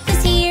shop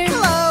is here.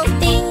 Hello!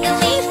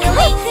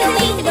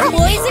 Ding-a-ling-a-ling-a-ling, the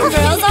boys and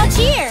girls all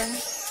cheer.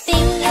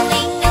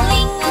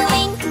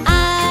 Ding-a-ling-a-ling-a-ling,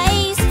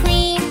 ice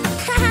cream.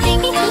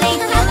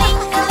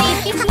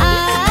 Ding-a-ling-a-ling-a-ling,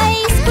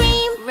 ice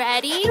cream.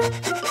 Ready?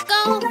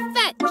 Go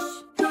fetch.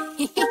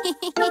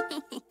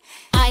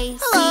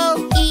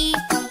 I-C-E,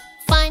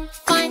 fun,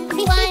 fun,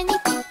 fun.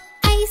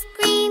 Ice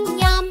cream,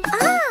 yum,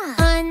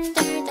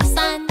 under the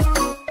sun.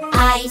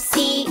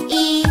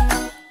 I-C-E,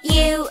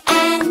 you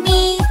and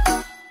me.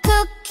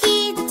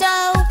 Cookie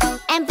dough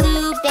and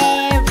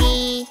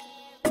blueberry.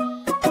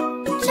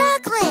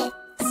 Chocolate!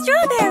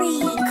 Strawberry.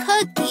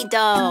 Cookie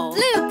dough.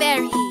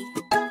 Blueberry.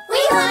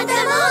 We want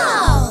them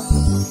all!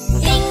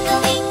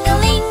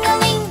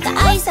 Ding-a-ling-a-ling-a-ling, the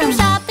ice cream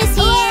shop is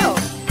here.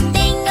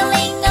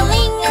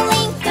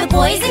 Ding-a-ling-a-ling-a-ling, the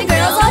boys and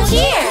girls all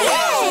cheer.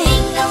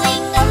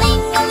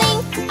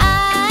 Ding-a-ling-a-ling-a-ling,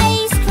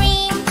 ice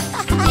cream.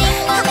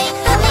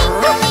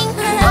 Ding-a-ling-a-ling-a-ling,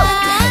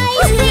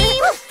 ice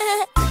cream.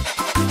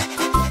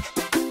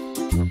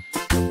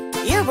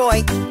 Here,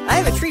 boy, I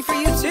have a treat for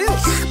you, too!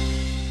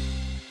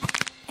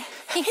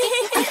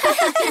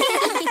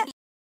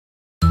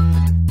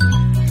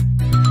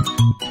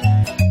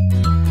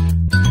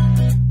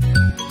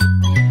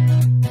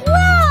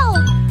 Whoa!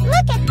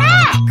 Look at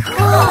that!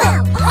 Cool!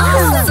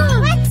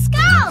 Awesome! Let's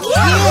go!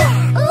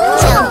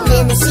 Jump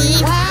in the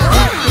sea,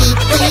 beep, beep,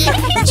 beep.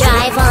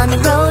 Drive on the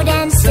road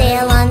and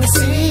sail on the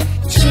sea.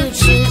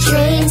 Choo-choo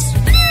trains,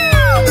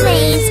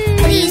 planes.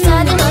 These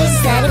are the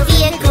noises that a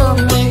vehicle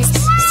makes.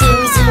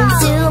 Zoom, zoom,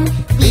 zoom,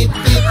 beep,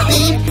 beep,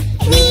 beep.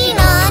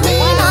 Nee-naw,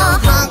 nee-naw,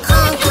 honk,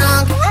 honk,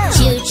 honk.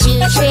 Choo-choo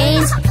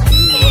trains,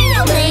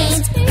 planes.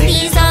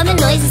 These are the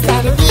noises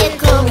that a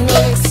vehicle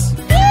makes.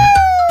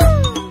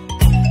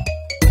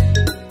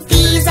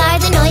 These are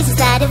the noises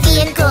that a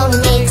vehicle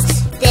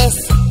makes. This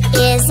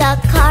is a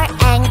car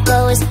and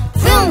goes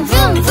vroom,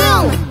 vroom,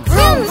 vroom,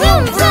 vroom,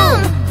 vroom,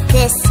 vroom.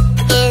 This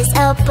is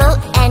a boat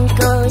and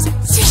goes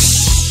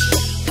swish,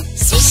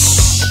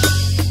 swish.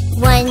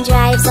 One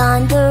drives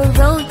on the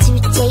road to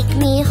take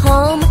me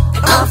home.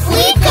 Off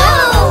we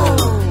go!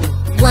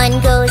 One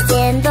goes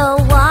in the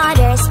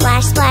water,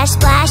 splash, splash,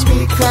 splash,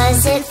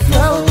 because it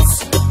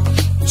floats.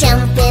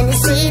 Jump in the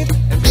sea,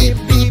 beep,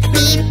 beep,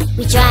 beep.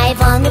 We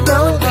drive on the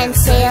road and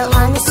sail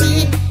on the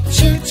sea.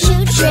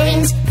 Choo-choo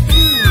trains,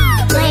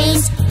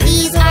 planes.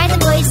 These are the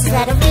noises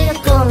that a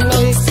vehicle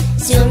makes.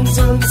 Zoom,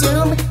 zoom,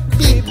 zoom,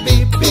 beep,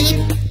 beep, beep.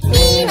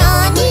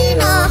 Nee-naw,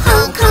 nee-naw,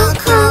 honk, honk,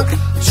 honk.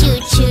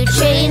 Choo-choo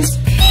trains,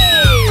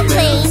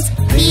 planes.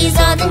 These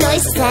are the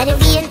noises that a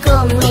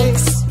vehicle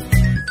makes.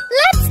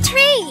 Let's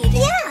trade.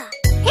 Yeah!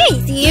 Hey,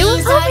 you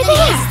These are over the there.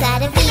 noises that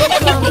a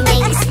vehicle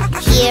makes.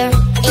 Here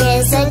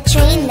is a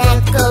train that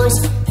goes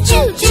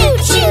choo, choo,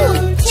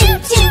 choo, choo,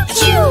 choo,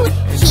 choo.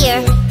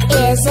 Here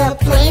is a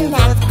plane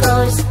that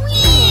goes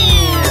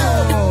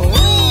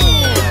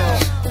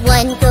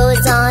one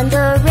goes on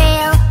the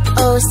rail,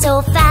 oh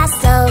so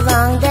fast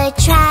along the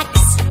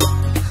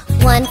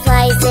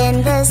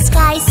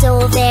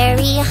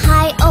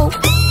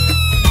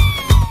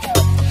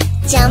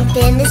jump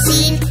in the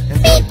scene.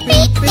 Beep,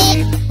 beep,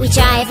 beep. We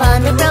drive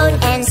on the road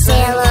and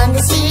sail on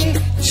the scene.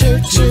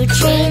 Choo-choo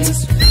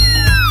trains,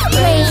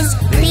 planes.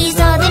 These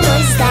are the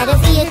noises that a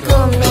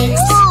vehicle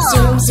makes.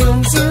 Zoom,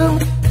 zoom, zoom.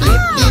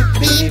 Beep, beep,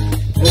 beep.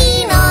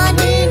 Nee-naw,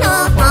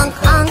 nee-naw. Honk,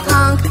 honk,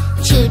 honk.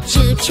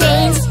 Choo-choo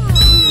trains,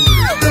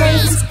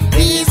 planes.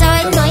 These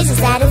are the noises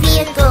that a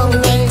vehicle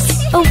makes.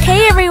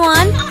 Okay,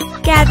 everyone,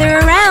 gather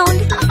around.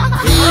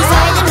 These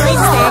are the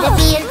noises that a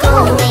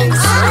vehicle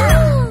makes.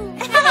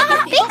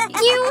 Thank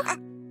you.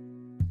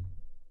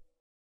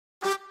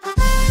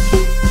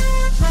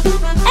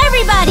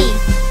 Everybody,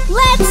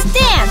 let's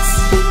dance.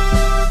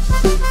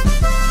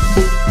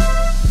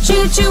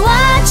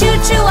 Choo-choo-wah,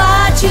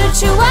 choo-choo-wah,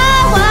 choo-choo-wah,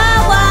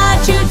 wah, wah.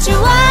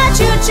 Choo-choo-wah,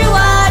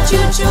 choo-choo-wah,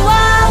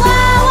 choo-choo-wah,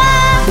 wah,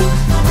 wah.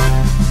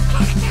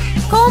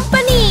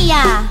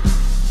 Compania,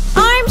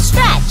 arm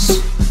stretch.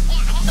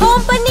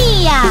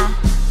 Compania,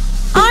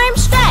 arm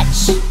stretch.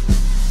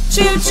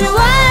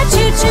 Choo-choo-wah,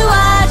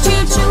 choo-choo-wah,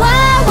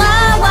 choo-choo-wah,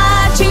 wah,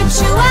 wah.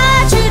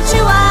 Choo-choo-wah,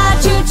 choo-choo-wah,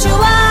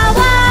 choo-choo-wah,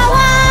 wah,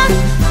 wah.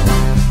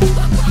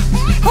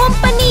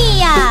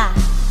 Compania,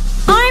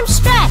 arm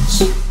stretch.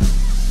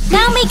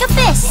 Now make a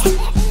fist.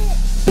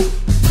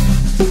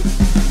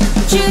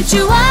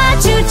 Choo-choo-wah,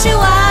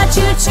 choo-choo-wah,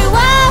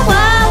 choo-choo-wah,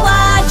 wah,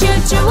 wah.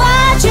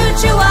 Choo-choo-wah,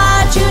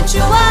 choo-choo-wah,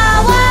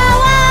 choo-choo-wah, wah,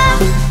 wah.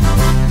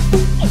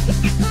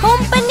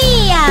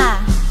 Compania,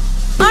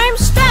 arm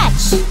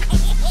stretch.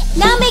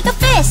 Now make a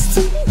fist.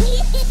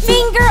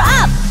 Finger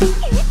up.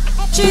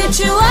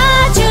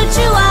 Choo-choo-wah,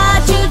 choo-choo-wah,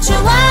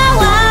 choo-choo-wah,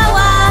 wah,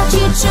 wah.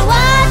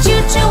 Choo-choo-wah,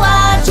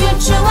 choo-choo-wah,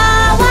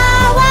 choo-choo-wah,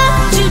 wah, wah.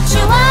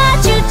 Choo-choo-wah,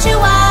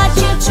 choo-choo-wah,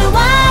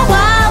 choo-choo-wah,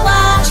 wah,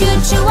 wah.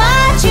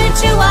 Choo-choo-wah,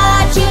 choo-choo-wah,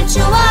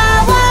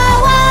 choo-choo-wah, wah,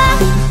 wah.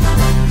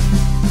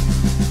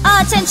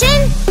 Attention!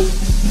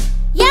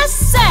 Yes,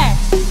 sir!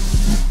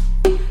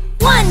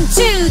 1,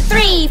 2,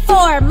 3,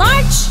 4,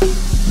 march!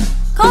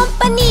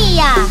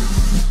 Compania,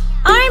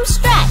 arm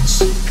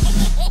stretch.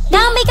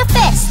 Now make a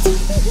fist.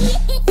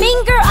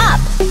 Finger up.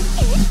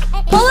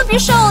 Pull up your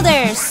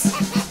shoulders.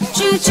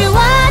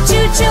 Choo-choo-wah,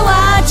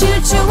 choo-choo-wah,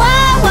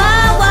 choo-choo-wah,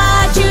 wah,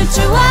 wah.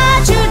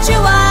 Choo-choo-wah,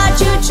 choo-choo-wah,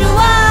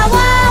 choo-choo-wah,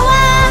 wah,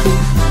 wah.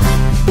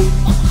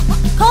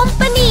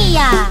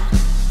 Compania,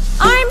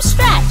 arm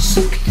stretch.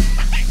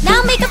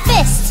 Now make a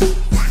fist.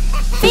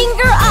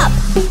 Finger up.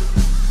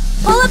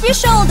 Pull up your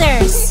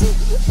shoulders.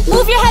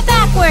 Move your head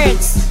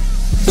backwards.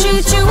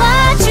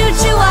 Choo-choo-wah,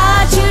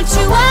 choo-choo-wah,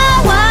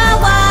 choo-choo-wah, wah,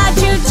 wah.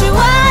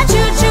 Choo-choo-wah,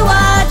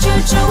 choo-choo-wah,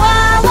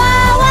 choo-choo-wah,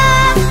 wah,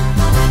 wah.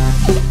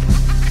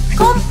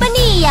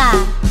 Compania,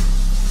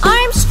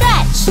 arm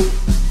stretch.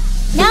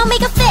 Now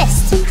make a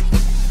fist.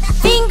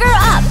 Finger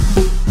up.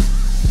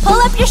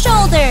 Pull up your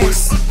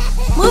shoulders.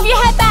 Move your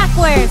head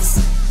backwards.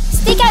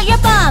 Stick out your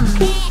bum.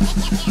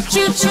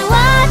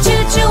 Choo-choo-wah,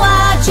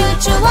 choo-choo-wah,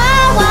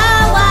 choo-choo-wah,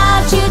 wah,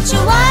 wah.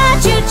 Choo-choo-wah,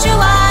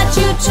 choo-choo-wah,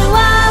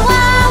 choo-choo-wah,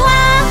 wah,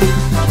 wah.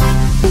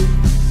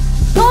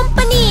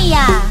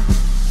 Compania,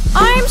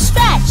 arm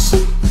stretch.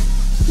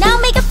 Now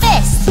make a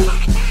fist.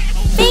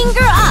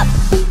 Finger up.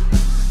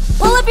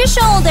 Pull up your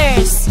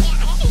shoulders.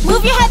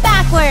 Move your head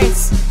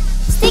backwards.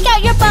 Stick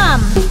out your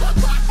bum.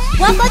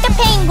 Walk like a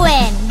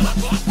penguin.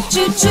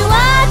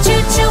 Choo-choo-wah,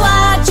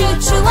 choo-choo-wah,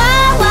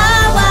 choo-choo-wah,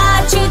 wah,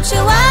 wah.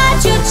 Choo-choo-wah,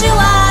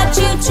 choo-choo-wah,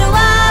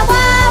 choo-choo-wah,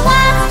 wah,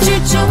 wah.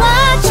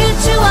 Choo-choo-wah,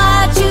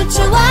 choo-choo-wah,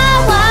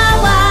 choo-choo-wah, wah,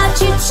 wah.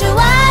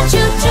 Choo-choo-wah,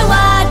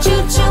 choo-choo-wah,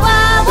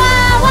 choo-choo-wah,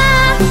 wah,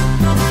 wah.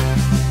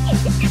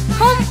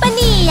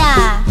 Compania,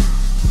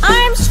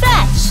 arm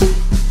stretch.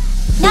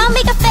 Now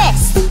make a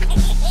fist.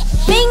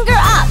 Finger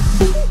up.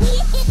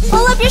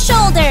 Pull up your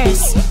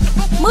shoulders.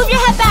 Move your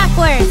head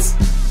backwards.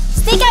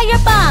 Stick out your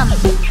bum.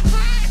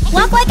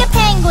 Walk like a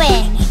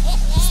penguin.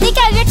 Stick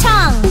out your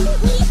tongue.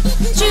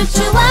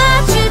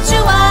 Choo-choo-wah,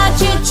 choo-choo-wah,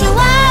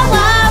 choo-choo-wah,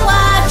 wah,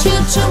 wah.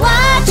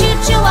 Choo-choo-wah,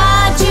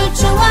 choo-choo-wah,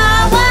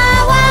 choo-choo-wah,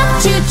 wah, wah.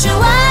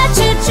 Choo-choo-wah,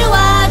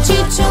 choo-choo-wah,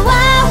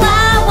 choo-choo-wah,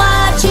 wah,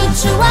 wah.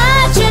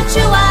 Choo-choo-wah,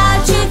 choo-choo-wah,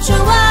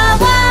 choo-choo-wah,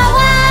 wah,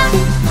 wah.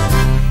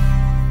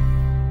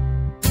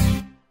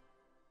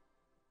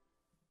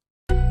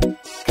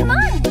 Come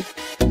on.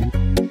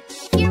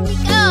 Here we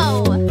go.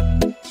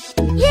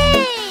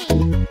 Yay!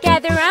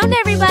 Gather around,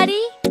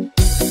 everybody.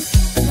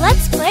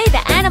 Let's play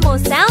the animal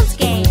sounds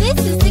game. This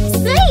is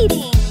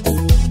exciting.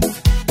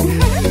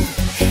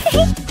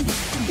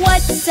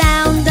 What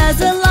sound does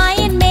a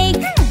lion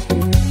make?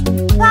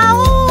 No.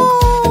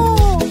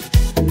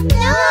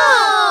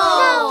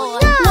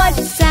 What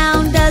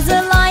sound does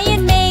a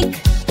lion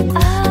make?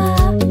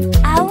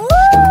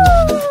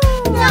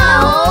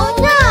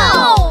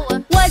 No.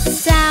 What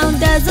sound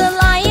does a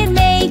lion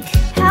make?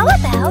 How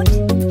about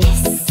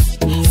hiss,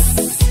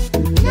 hiss?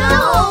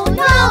 No.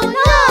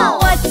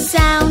 What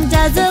sound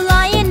does a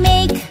lion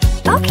make?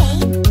 Okay.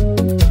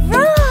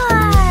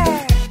 Roar!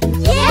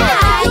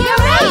 Yeah,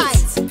 you're right.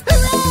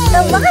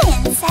 The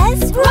lion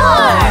says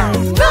Roar.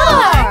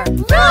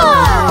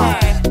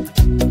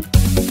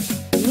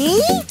 Me?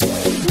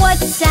 What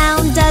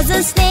sound does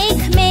a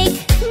snake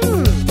make?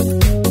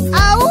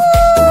 Ow!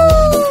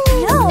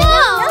 No.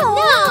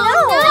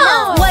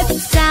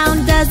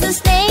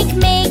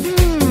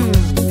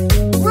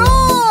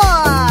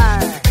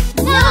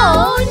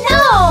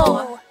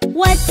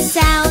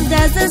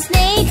 a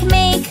snake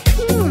make?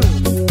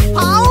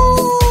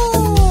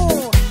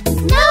 Oh!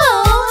 No.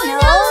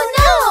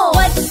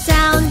 What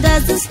sound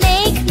does a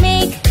snake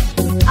make?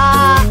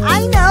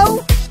 I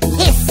know.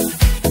 Hiss.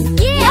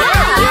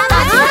 Yeah,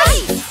 that's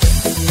right.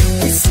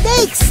 The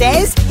snake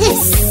says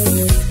hiss.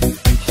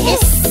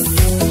 Hiss.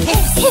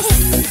 Hiss. Hiss.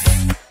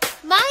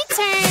 My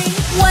turn.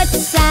 What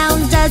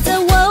sound does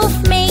a wolf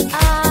make?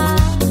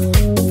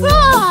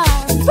 Roar!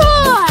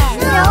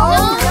 No.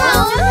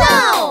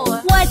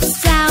 What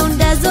sound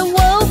does a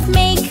wolf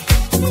make?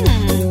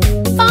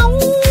 Bow!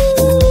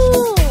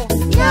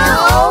 No.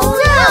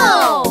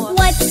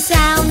 What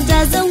sound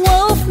does a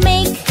wolf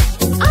make?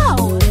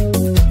 Oh!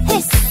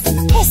 Hiss,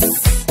 hiss.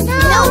 No.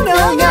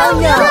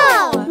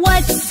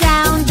 What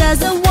sound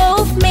does a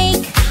wolf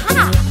make?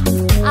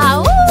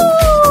 Ow!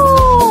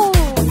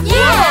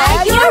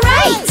 Yeah, you're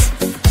right.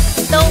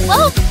 The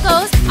wolf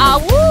goes ow!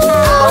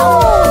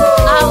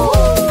 Ow!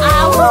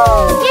 Ow!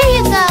 Here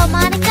you go,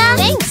 Monica.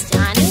 Thanks,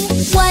 Johnny.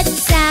 What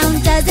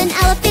sound does an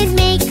elephant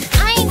make?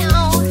 I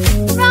know.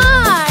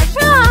 Roar!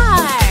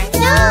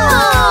 No.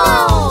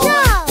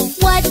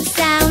 What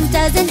sound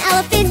does an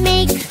elephant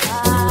make?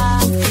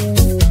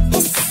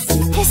 Hiss,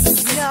 hiss.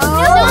 No.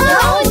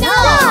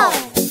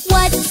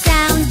 What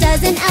sound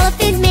does an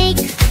elephant make?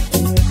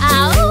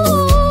 Ow!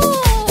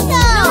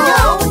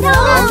 No.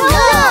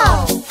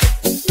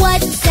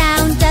 What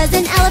sound does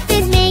an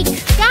elephant make?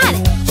 Got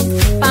it.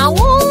 Bow!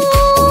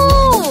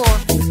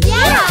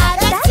 Yeah,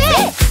 that's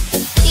it.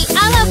 The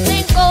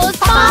elephant goes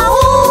bow!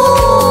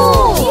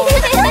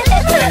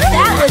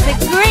 That was a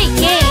great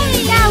game.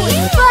 That was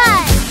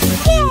fun!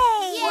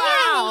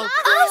 Wow,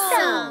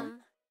 Awesome!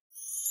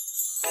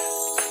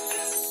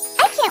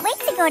 I can't wait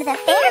to go to the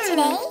fair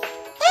today.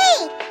 Hey,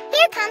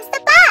 here comes the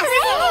bus.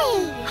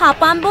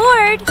 Hop on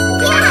board.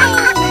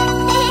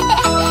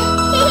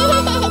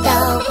 The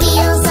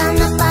wheels on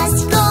the bus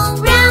go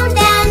round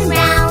and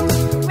round,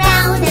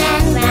 round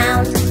and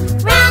round,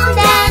 round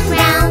and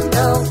round.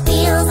 The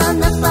wheels on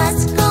the bus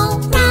go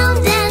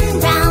round and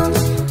round,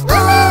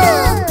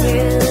 all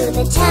through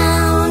the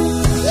town.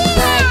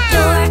 The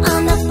door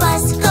on the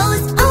bus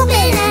goes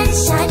open and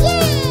shut,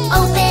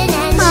 open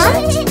and shut,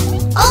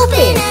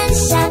 open and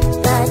shut.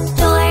 The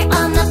door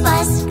on the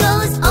bus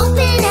goes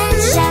open and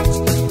shut,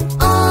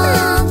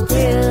 all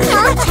through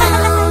the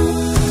town.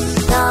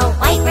 The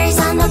wipers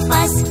on the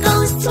bus go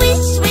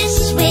swish, swish,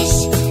 swish,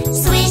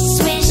 swish,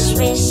 swish,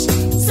 swish,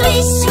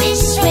 swish,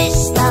 swish, swish.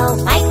 The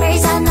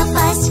wipers on the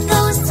bus go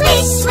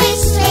swish,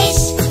 swish,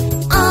 swish,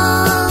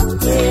 all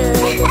through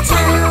the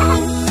town.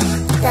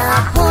 The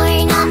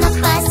horn on the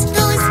bus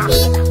goes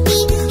beep,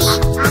 beep,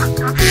 beep,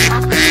 beep,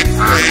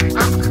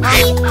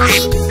 beep,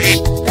 beep,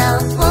 beep. The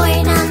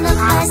horn on the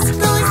bus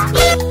goes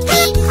beep,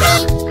 beep,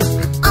 beep,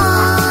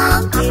 all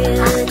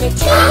through the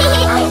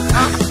town.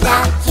 The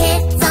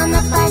kids on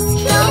the bus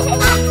go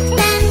up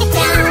and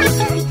down,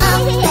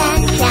 up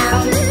and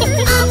down,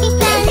 up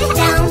and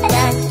down.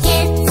 The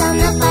kids on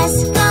the bus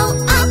go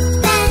up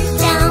and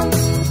down,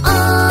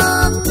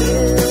 all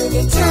through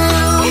the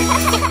town.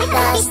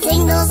 The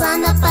signals on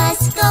the bus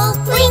go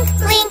blink,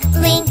 blink,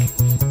 blink,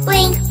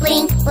 blink,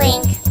 blink,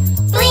 blink,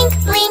 blink,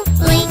 blink,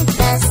 blink.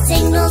 The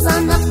signals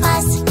on the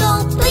bus go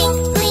blink,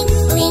 blink,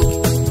 blink,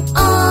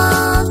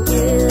 all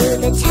through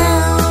the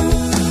town.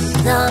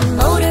 The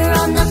motor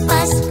on the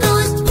bus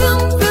goes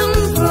vroom, vroom,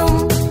 vroom,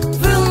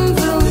 vroom,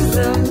 vroom,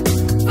 vroom,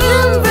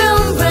 vroom,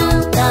 vroom, vroom.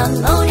 The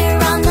motor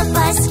on the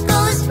bus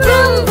goes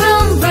vroom,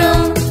 vroom,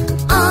 vroom,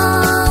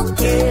 all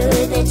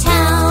through the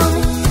town.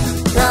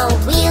 The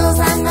wheels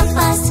on the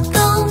bus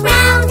go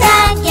round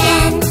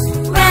again,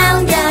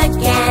 round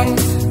again,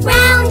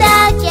 round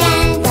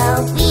again. The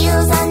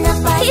wheels on the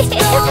bus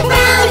go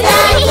round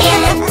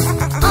again,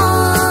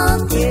 all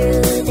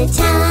through the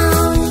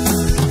town.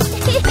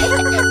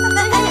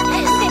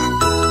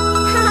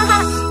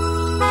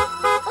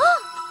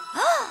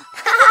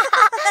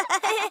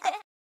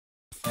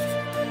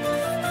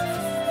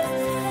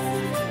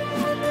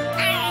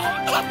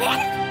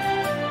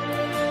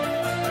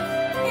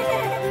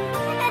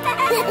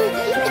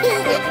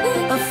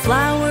 A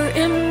flower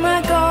in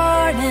my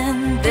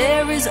garden,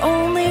 there is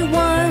only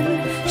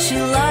one. She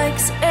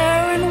likes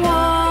air and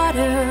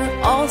water,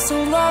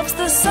 also loves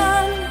the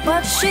sun.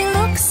 But she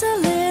looks a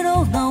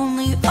little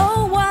lonely,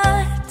 oh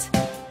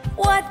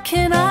what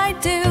can I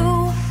do?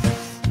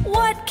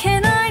 What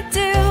can I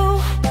do?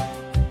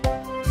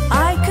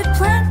 I could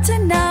plant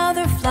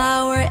another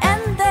flower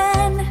and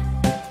then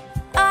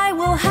I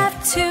will have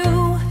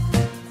two.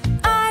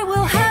 I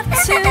will have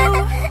two.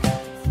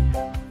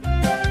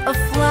 A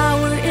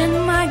flower in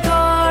my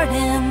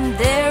garden,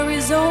 there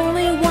is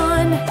only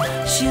one.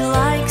 She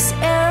likes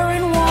air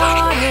and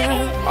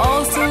water,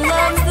 also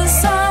loves the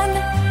sun.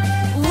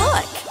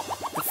 Look,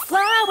 the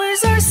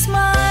flowers are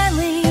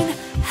smiling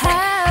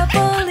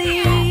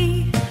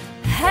happily,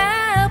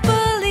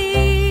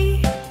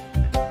 happily.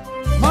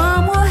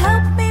 Mom will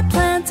help me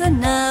plant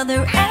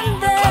another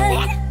and then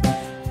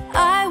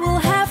I will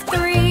have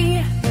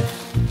three.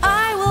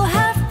 I will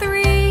have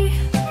three.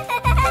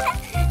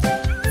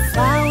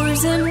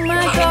 Flowers in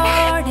my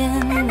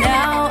garden,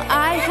 now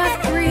I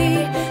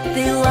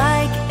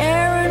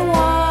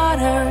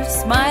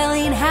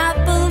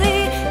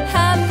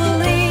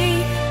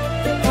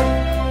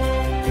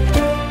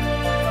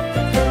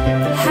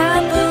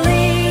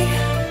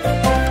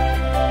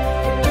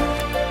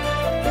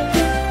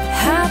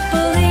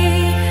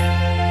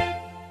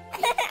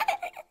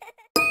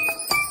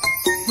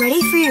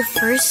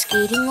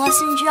skating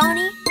lesson,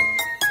 Johnny?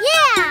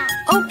 Yeah!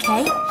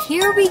 Okay,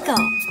 here we go.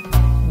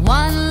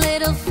 One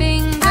little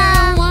finger,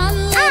 one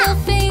little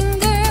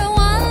finger,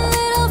 one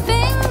little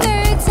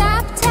finger,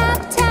 tap,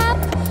 tap, tap.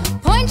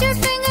 Point your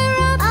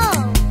finger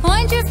up,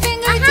 point your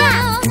finger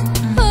down.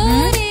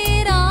 Put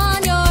it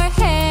on your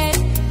head.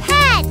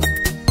 Head!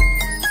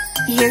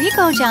 Here you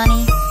go,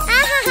 Johnny.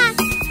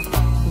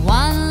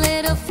 One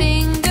little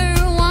finger,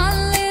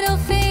 one little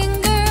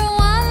finger,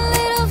 one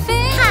little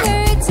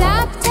finger,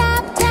 tap,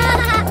 tap,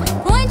 tap.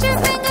 Point your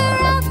finger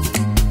up,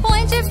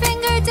 point your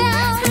finger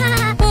down.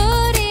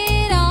 Put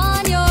it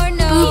on your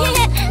nose.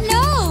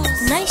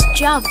 Nose. Nice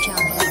job,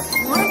 Johnny.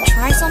 Want to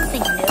try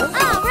something new?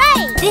 All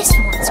right! This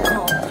one's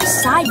called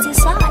side to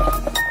side.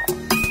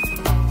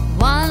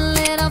 One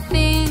little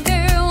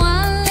finger,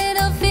 one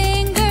little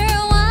finger,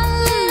 one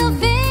little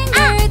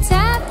finger,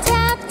 tap,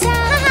 tap,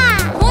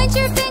 tap. Point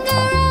your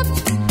finger up,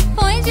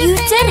 point your You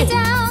finger did it.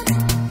 down.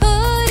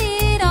 Put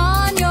it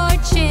on your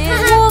chin.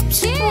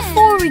 Whoops, Chin.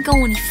 before we go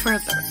any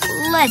further,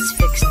 let's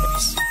fix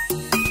this.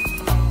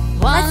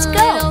 Let's One go.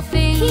 little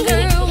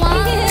finger,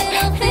 one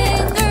little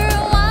finger,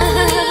 one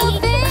little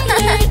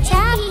finger,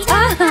 tap,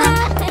 tap,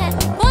 tap.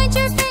 Point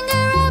your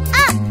finger up,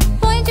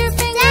 point your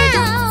finger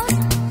down.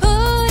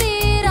 Put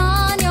it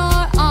on your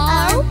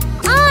arm.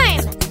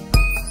 Arm!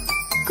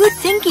 Good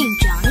thinking,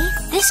 Johnny.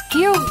 This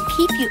gear will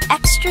keep you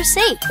extra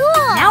safe.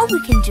 Cool. Now we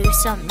can do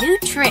some new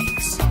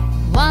tricks.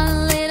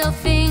 One little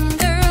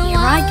finger, Here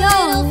I go.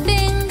 one little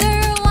finger,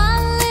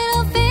 one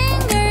little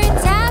finger,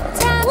 tap,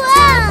 tap, Whoa!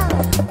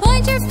 tap.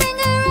 Point your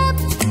finger up,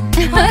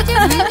 point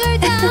your finger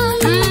down.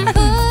 Put it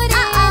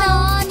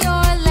on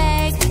your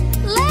leg.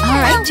 Leg. All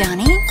right,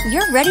 Johnny,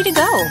 you're ready to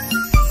go.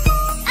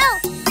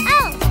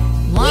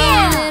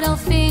 One little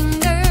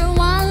finger,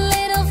 one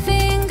little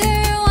finger,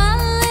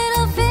 one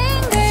little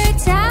finger,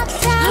 tap,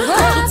 tap,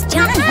 tap. It's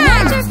Johnny.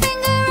 Point your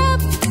finger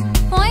up,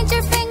 point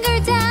your finger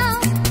down.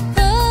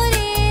 Put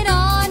it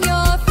on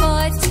your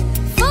foot.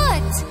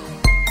 Foot.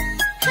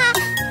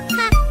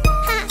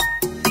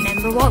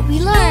 Remember what we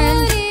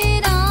learned. Put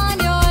it on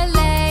your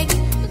leg.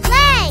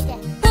 Leg!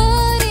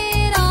 Put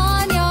it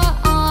on your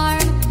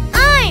arm.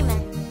 Arm!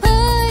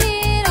 Put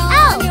it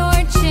on your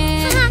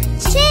chin.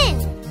 Chin!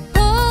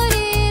 Put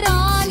it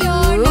on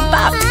your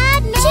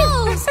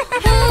nose.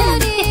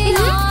 Put it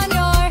on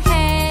your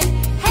head.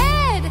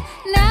 Head.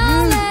 Now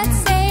let's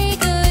say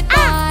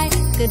goodbye.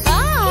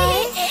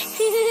 Goodbye.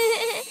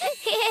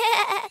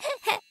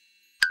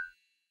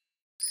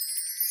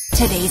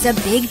 Today's a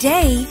big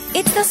day.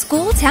 It's the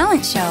school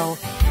talent show.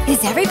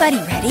 Is everybody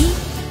ready?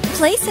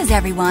 Places,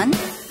 everyone.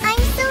 I'm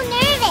so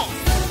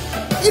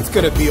nervous. It's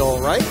gonna be all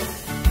right.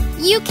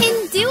 You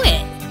can do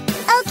it.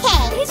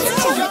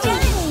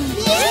 Okay.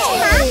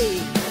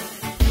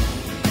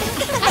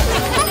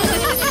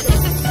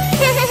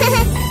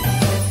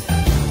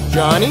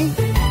 Johnny?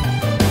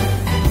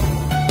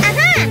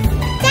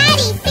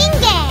 Daddy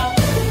finger!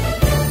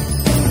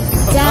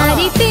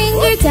 Daddy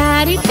finger,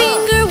 daddy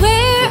finger,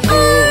 where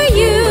are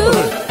you?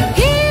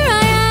 Here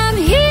I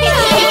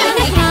am,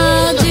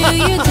 how do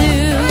you do?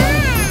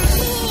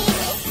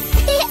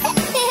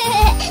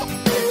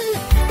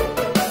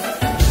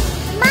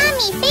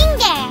 Mommy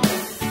finger!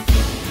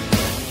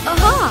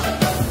 Aha!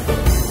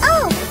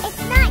 Oh,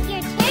 it's not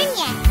your turn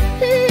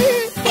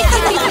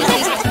yet.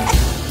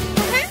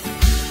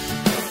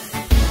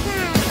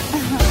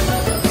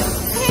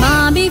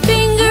 Mommy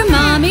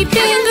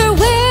finger,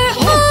 where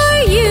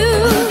are you?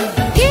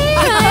 Here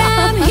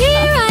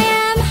I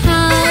am,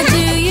 how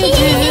do you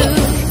do?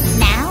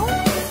 Now?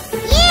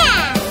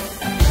 Yeah!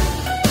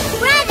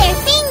 Brother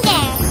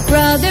finger!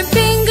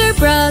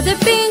 Brother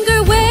finger,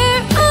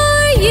 where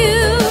are you?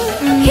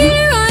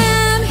 Here I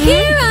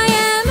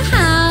am,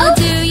 how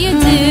do you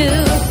do?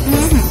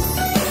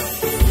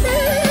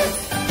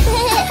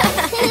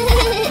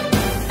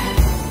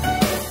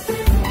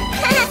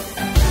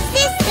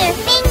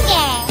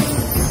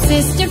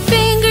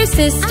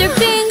 Sister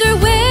finger,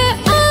 where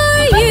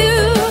are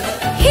you?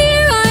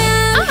 Here I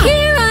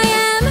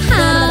am,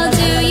 how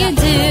do you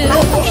do?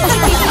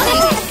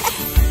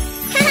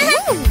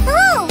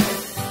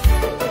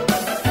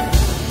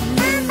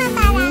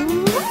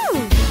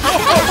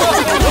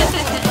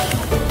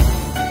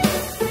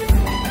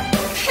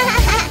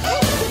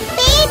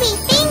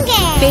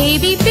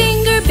 Baby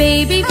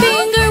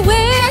finger,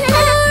 where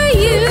are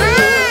you?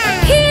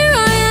 Here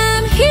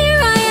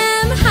I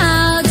am,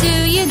 how do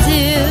you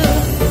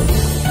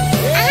do?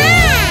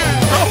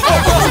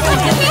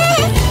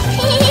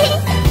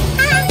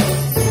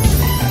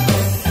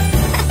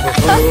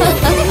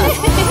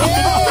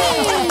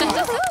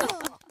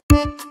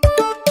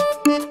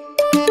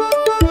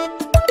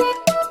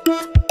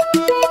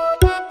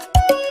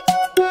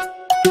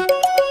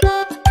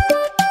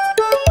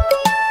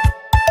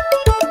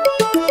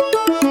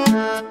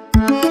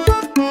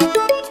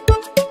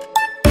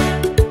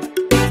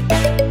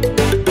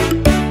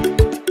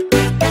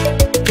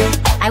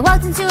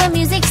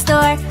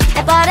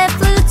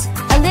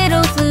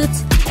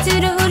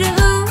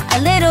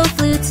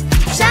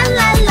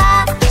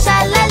 Sha-la-la,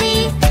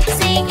 sha-la-lee,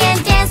 sing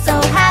and dance so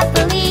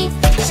happily.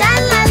 Sha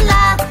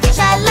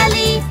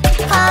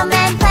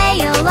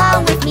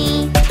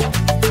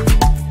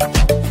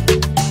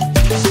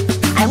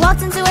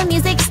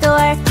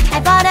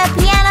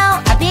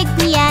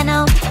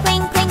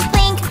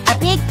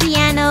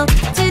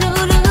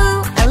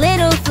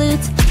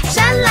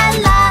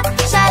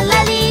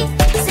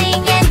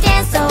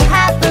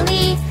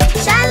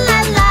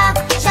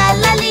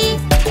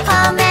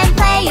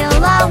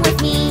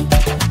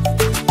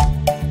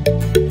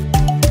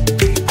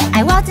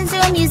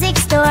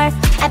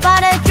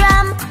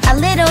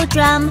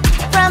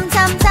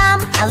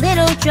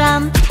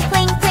drum.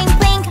 Clink, clink,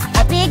 clink,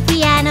 a big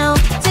piano.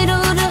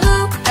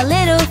 Toodle-oo, a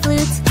little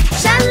flute.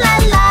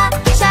 Sha-la-la,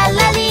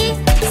 sha-la-lee,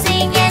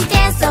 sing and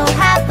dance so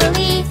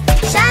happily.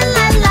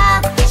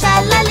 Sha-la-la,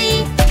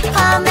 sha-la-lee,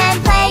 come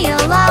and play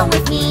along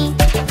with me.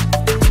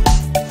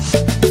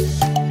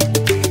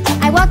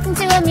 I walked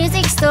into a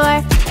music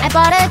store. I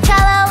bought a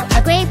cello,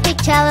 a great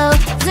big cello.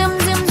 Zoom,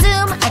 zoom,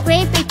 zoom, a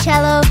great big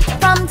cello.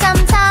 Tum, tum,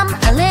 tum,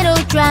 a little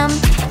drum.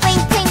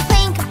 Clink, clink,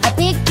 clink, a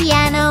big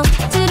piano.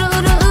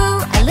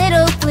 Toodle-oo, a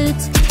little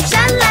flute.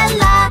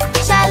 Sha-la-la,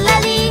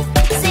 sha-la-lee,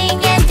 sing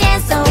and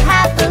dance so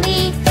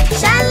happily.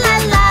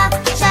 Sha-la-la,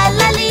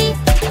 sha-la-lee,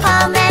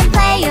 come and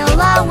play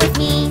along with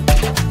me.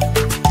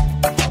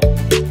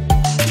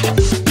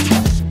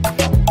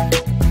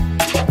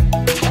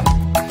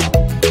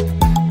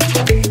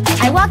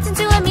 I walked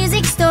into a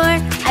music store.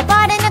 I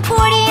bought an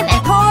accordion,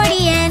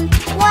 accordion.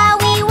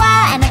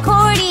 Wah-wee-wah, an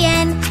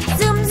accordion.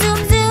 Zoom, zoom,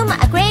 zoom,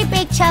 a great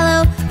big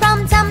cello.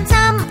 Tum, tum,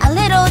 tum, a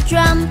little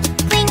drum.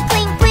 Clink,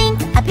 clink,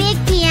 clink, a big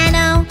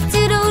piano.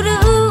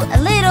 Toodle-oo, a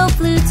little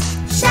flute.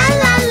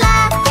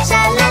 Sha-la-la,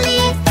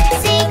 sha-la-lee,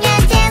 sing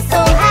and dance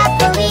so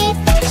happily.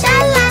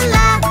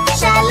 Sha-la-la,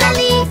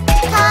 sha-la-lee,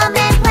 come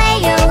and play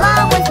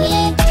along with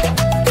me.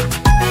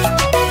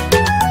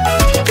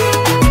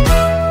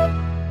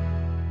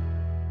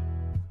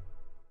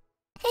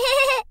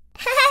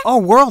 Our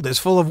world is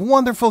full of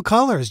wonderful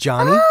colors,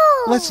 Johnny.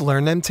 Oh. Let's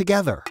learn them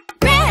together.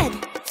 Red,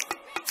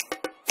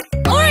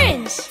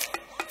 orange,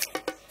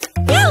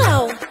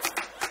 yellow,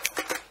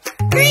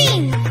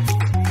 green,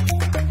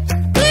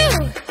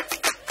 blue,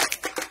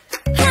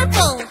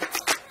 purple,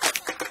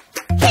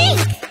 pink,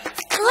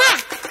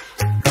 black,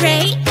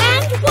 gray,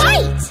 and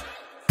white.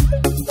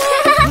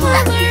 What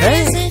color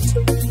is it?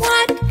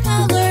 What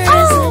color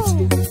is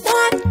it?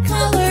 What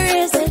color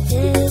is it?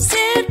 Is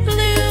it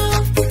blue?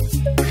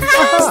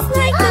 Just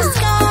like the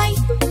sky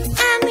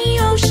and the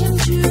ocean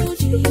too.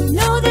 Do you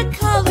know the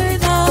color?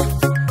 The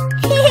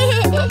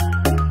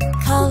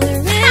color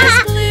is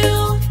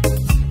blue.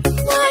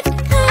 What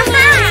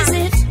color is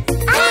it?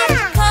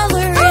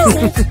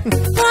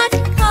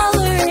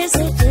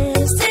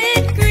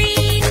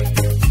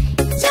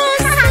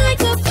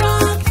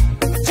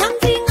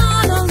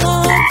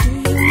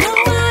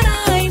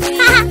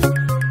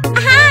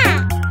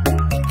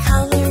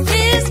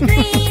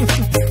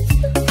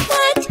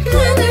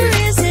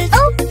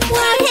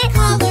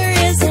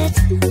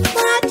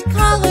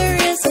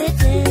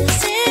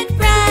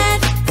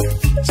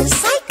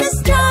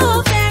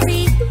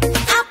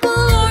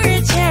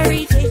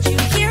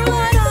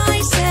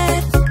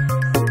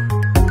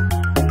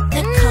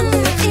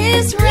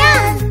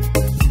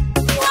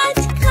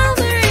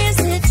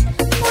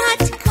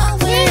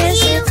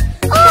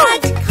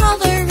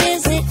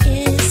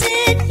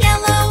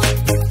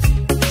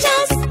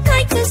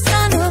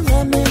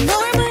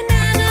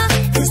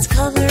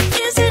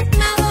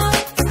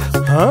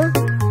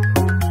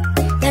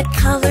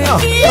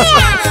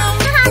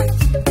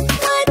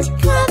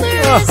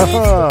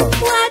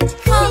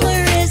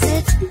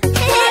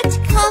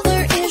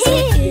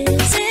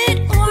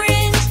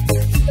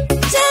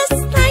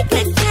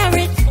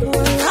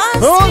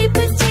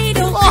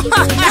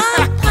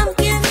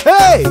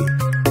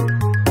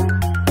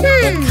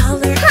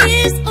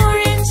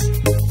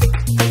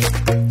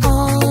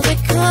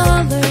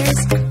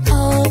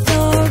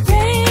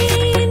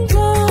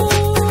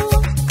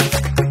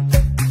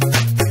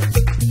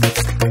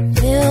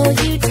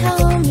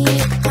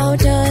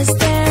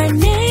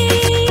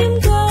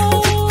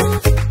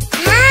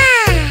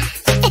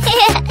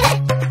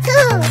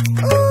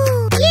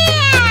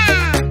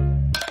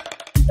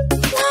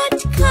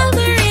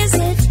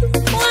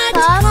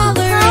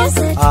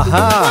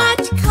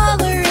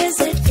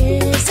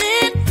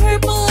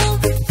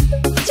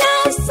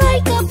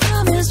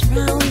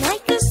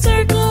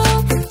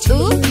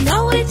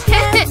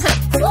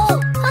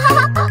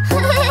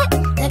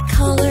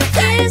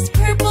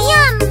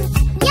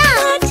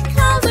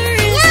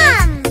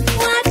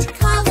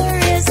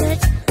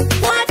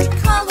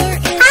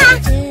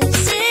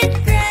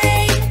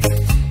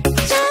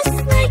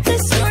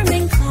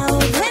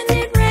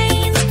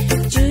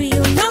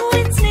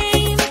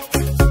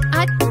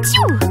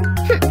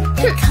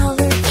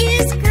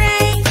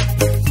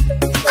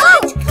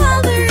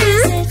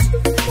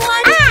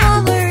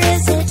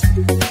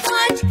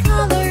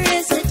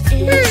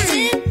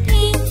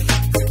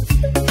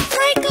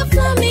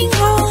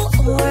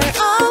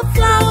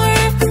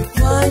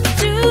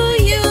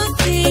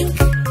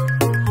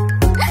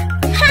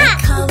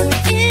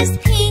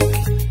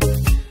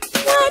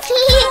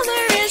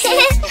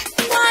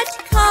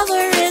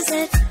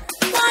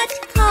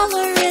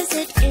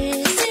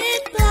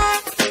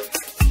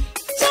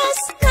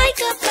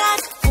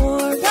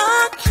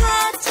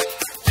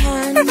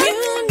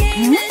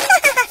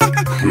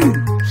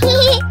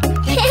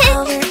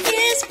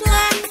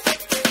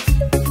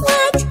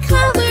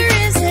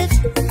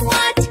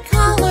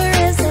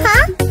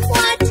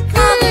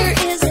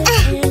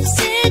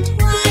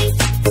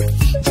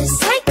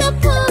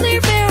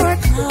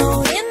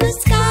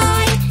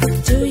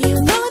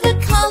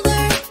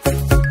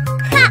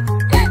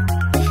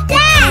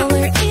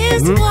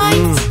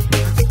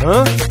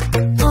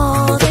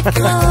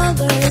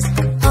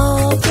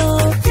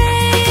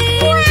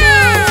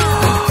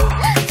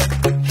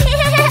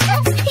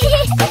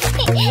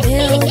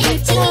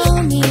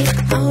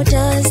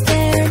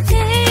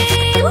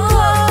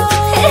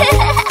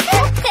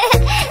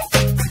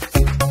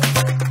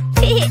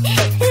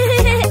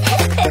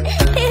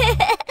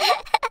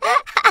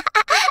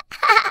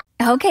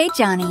 right,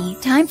 Johnny.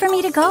 Time for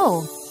me to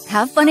go.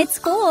 Have fun at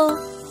school.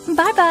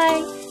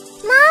 Bye-bye.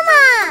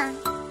 Mama!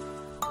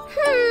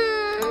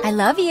 I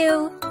love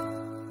you.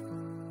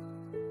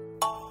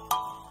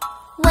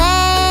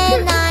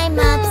 When I'm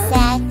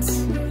upset,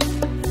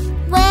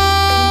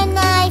 when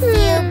I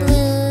feel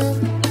blue,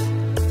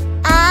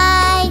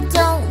 I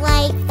don't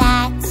like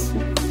that,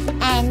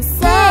 and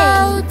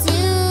so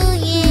do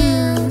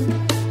you.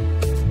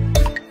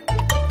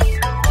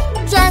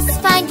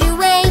 Just find your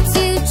way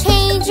to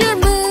change your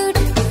mood.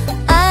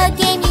 A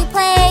game you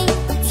play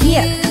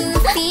to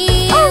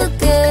feel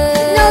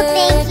good. No,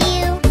 thank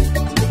you.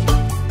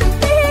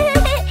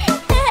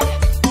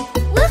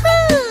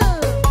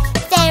 Woohoo!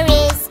 There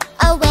is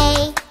a way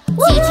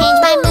to change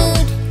my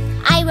mood.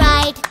 I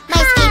ride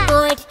my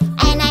skateboard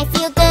and I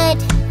feel good.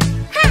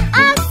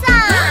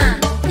 Awesome!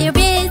 There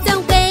is a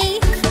way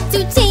to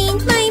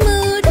change my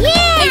mood.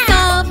 I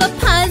solve a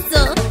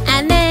puzzle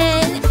and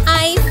then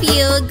I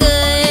feel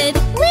good.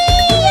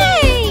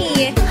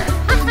 Yay!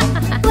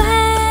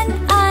 When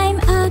I'm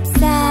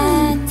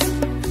upset,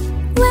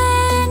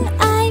 when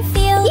I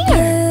feel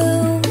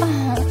blue,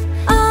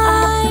 I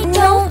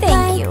don't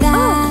like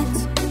that,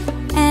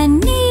 and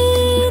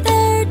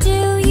neither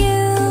do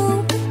you.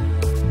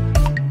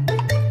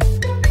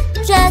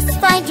 Just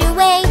find your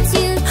way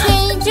to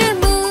change your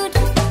mood.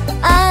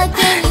 A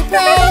game you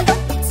play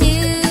to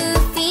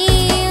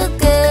feel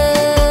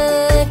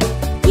good.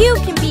 You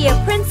can be a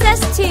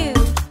princess too.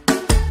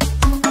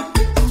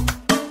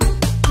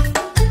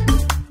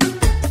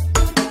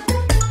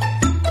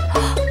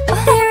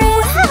 There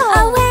is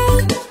a way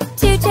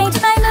to change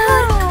my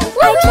mood.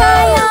 I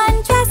try on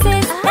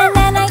dresses and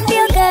then I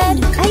feel good.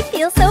 I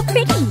feel so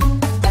pretty.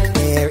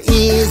 There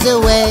is a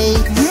way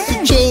to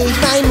change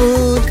my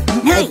mood.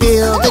 I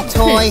build a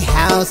toy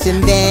house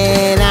and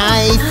then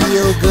I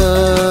feel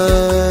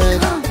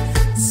good.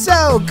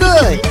 So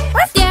good!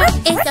 There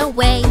is a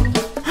way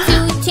to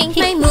change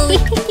my mood.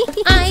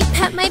 I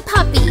pet my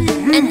puppy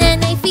and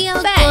then I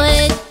feel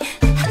good.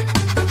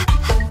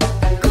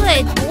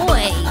 Good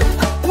boy.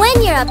 When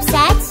you're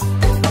upset,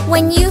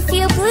 when you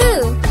feel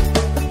blue,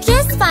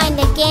 just find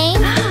a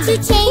game to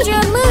change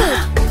your mood.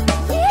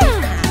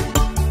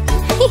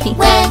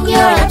 When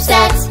you're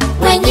upset,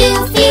 when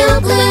you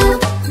feel blue,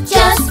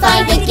 just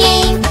find a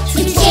game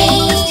to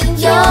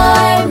change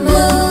your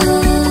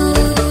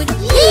mood.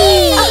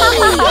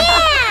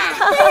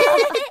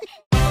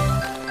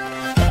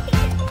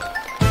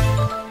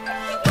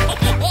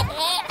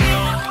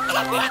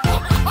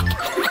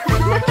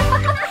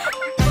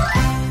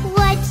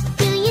 What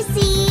do you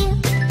see?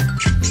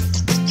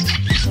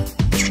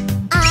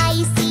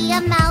 I see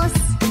a mouse.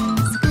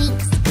 Squeak,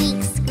 squeak,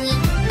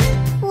 squeak.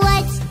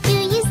 What do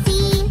you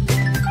see?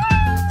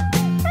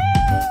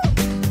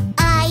 I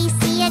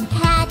see a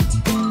cat.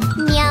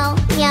 Meow,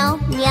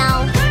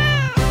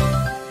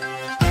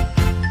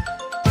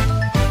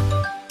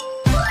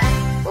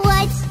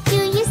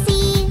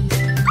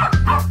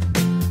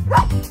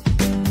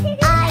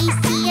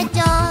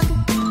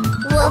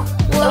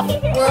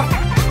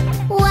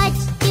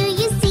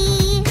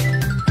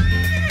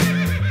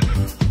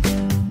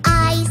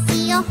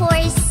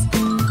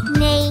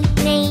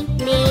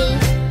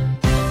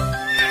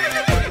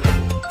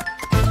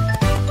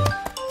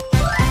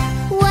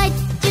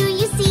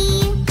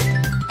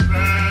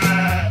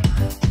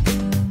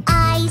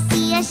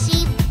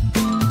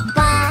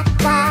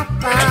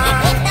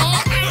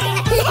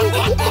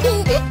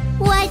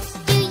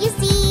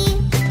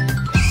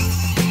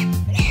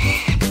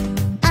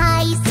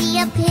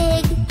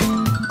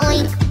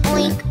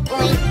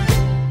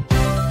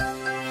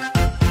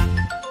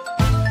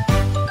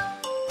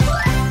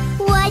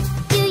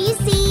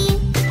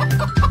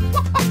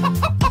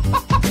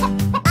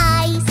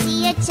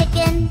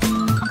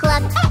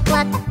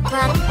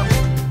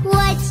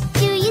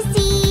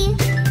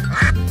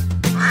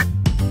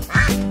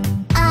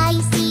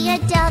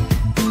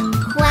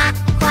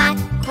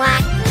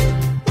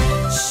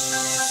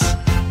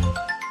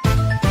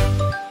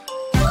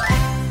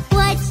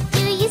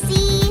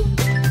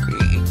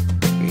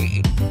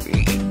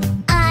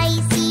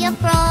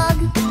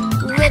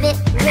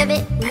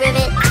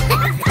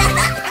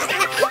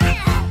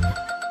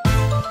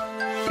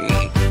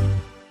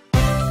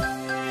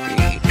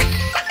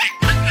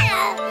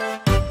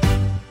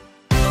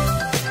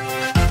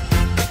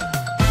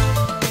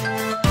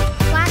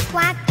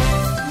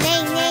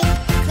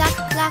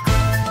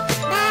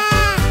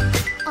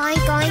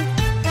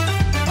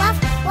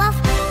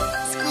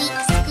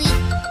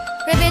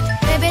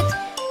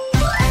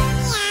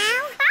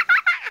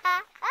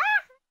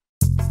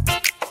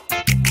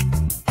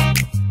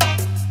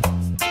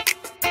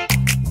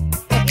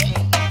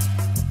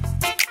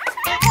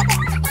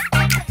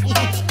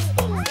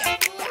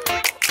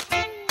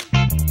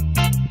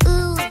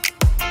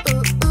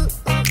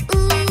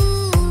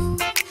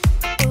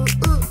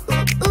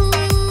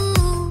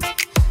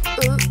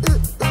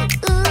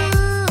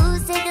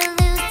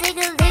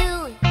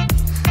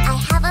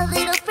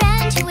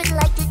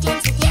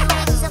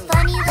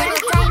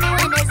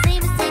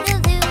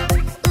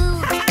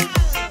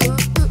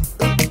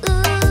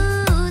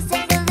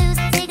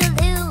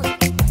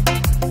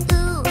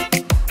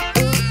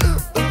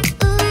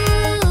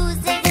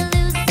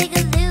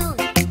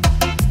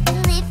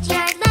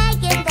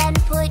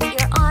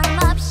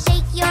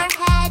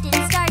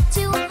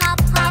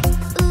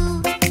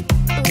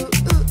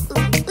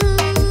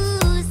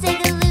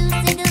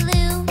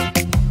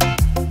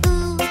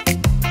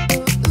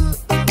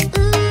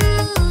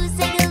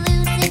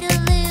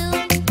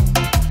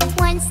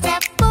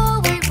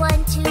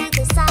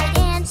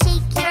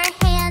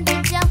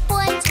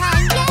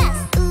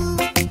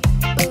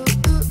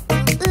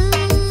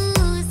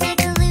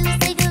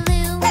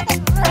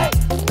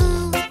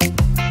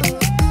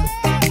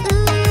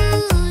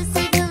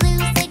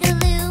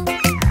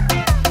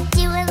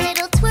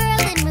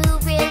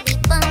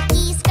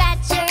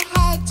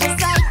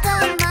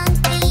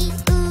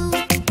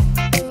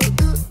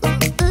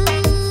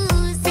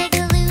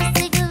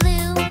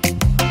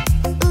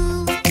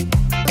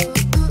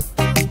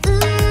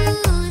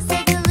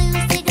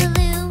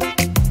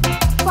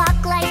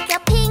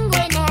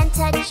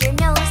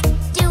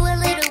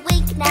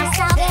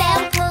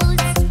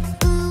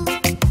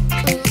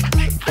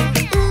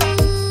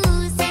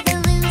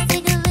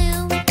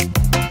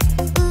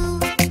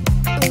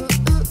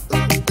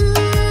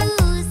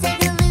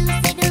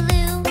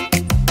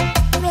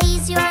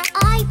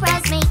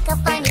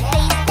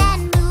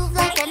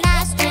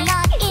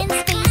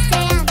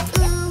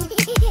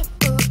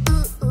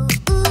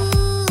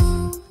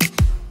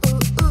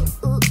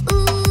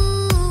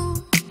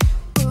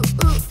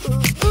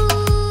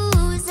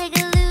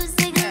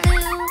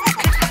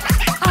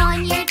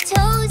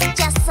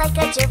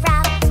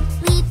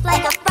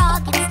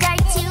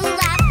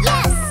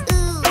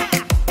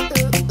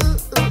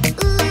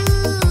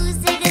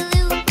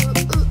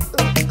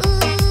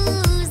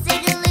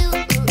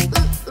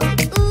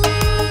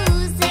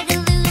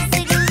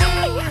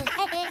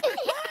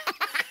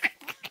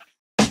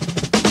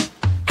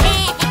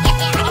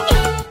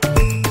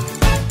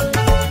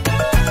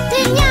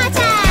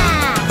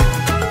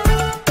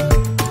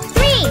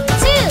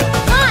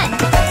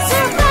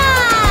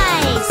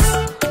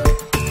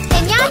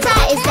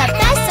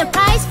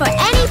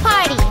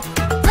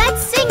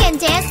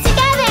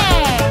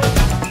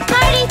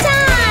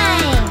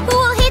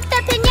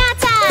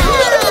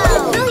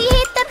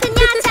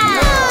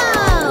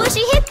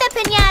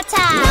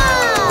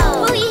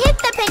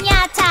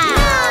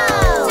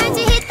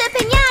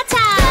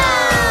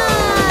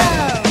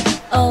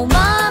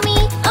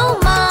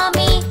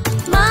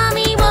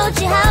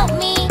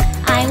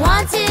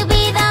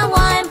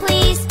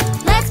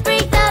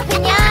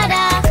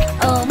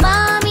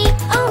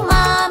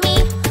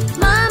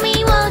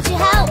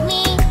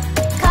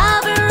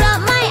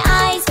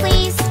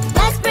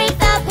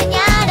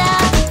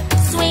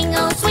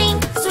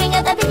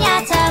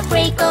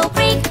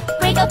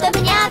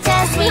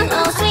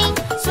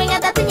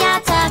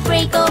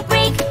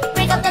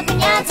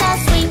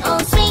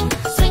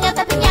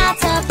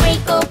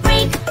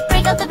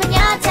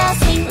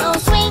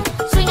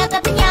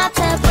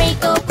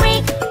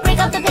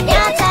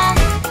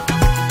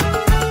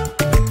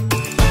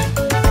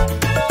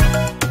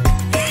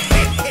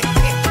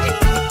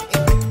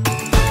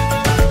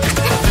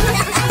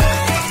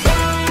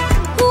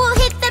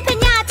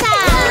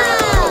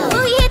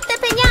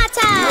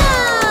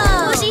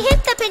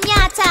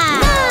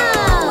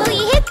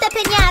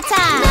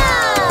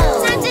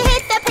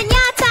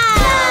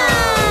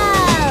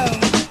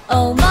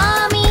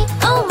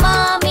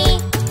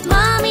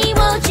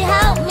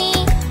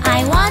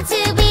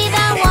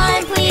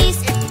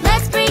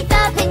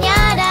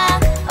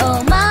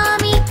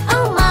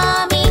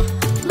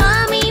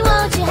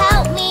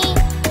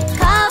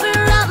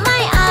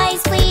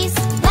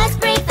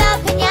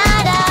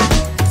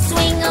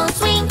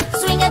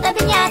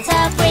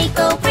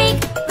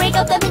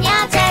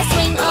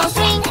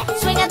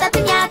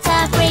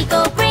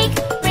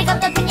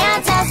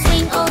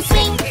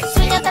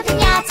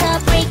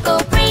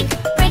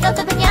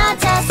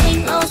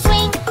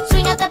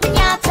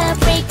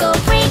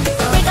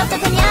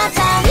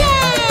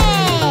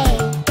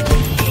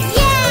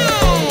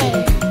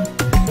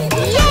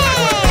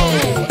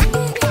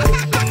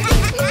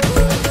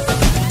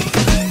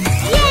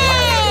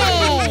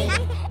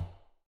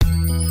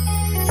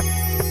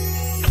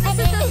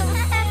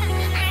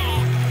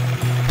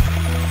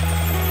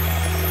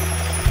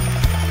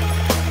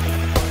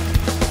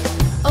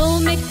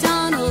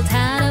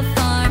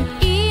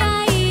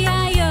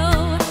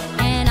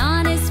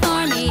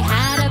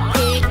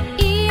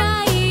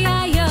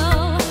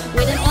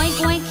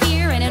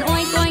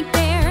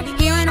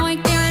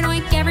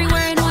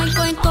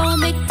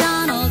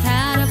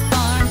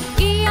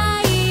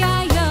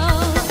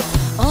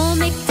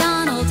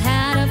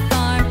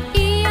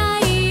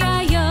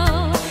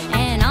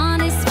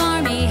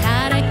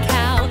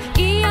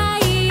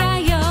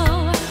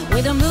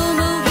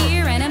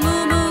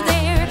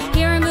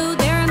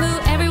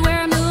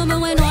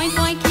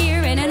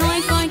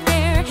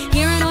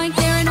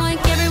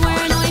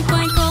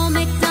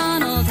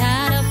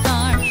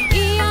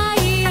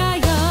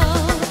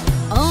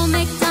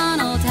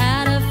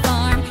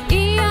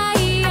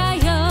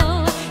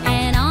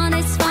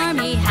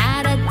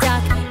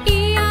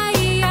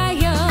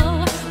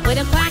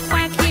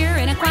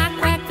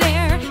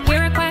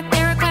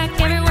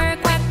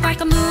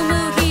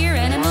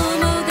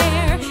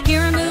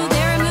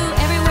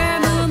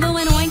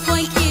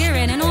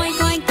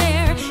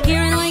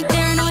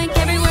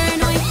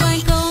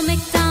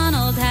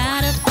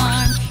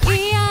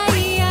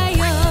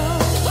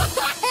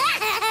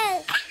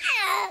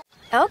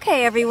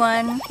 Okay,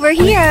 everyone, we're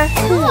here.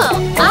 Oh,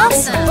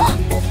 awesome!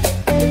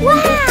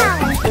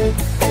 Wow!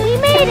 We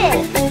made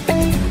it!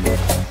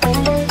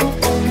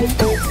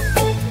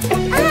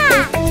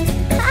 Ah!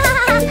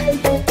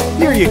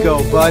 Here you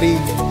go, buddy.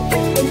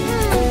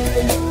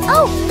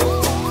 Oh!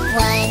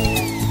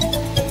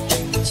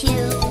 1, 2,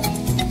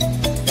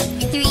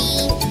 3,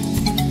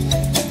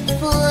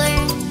 4,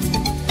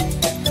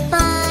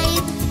 5,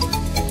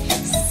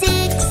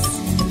 6,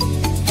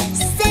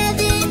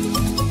 7,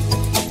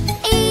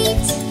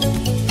 8,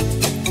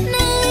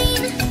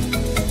 9,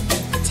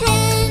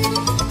 10.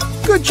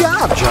 Good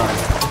job, Johnny.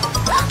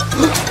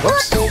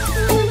 Whoops.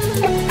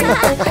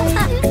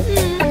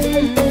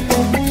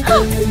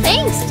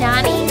 Thanks,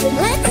 Johnny.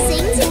 Let's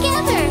sing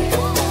together.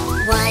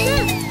 1,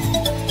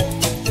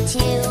 2,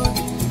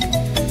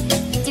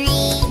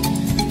 3,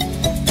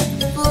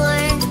 4,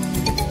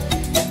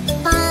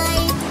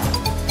 5,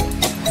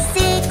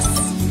 6,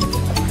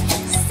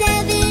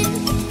 7,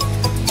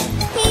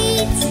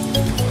 8,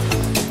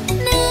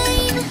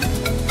 9,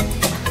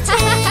 10.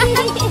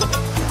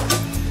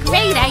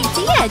 Great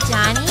idea,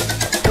 Johnny.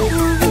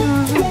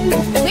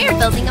 We're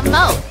building a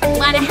moat.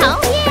 Want to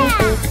help?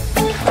 Yeah!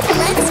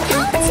 Let's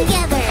count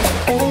together.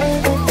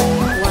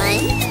 1,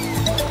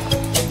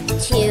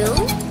 2,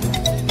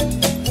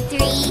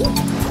 3,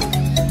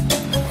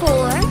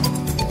 4,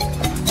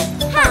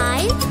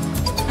 5,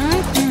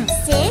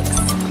 6,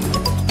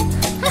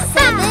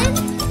 7,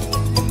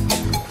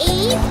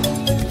 8,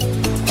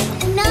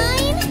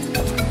 9,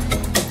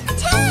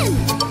 10.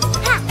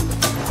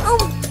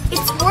 Oh,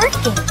 it's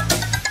working.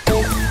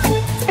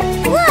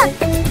 Look!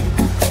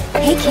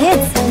 Hey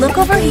kids, look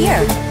over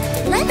here.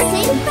 Let's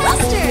sing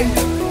faster.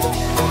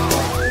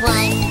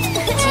 1,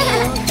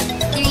 2,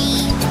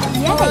 3,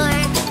 4,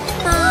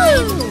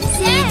 5,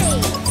 6,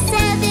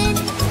 7,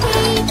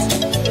 8,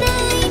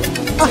 9,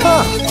 10.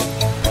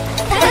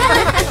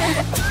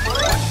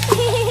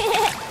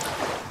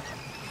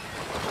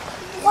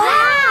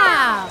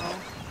 Wow!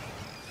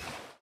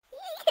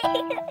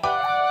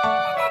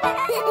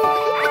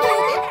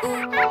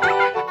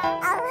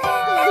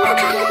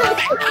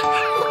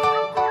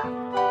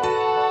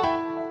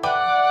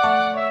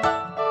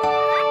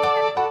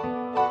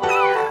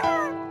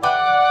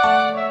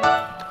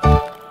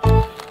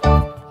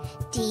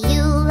 Do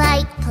you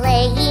like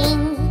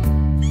playing?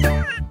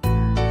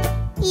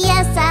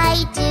 Yes,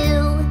 I do.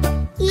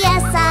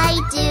 Yes, I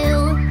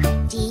do.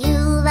 Do you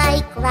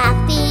like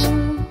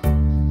laughing?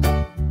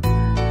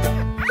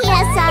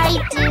 Yes, I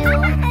do.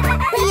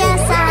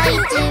 Yes, I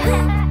do.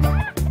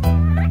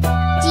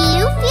 Do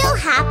you feel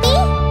happy?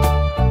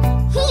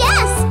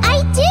 Yes, I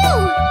do.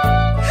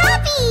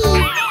 Happy!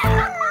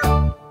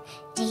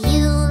 Do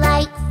you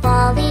like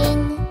falling?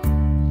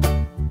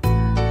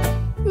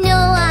 No,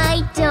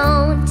 I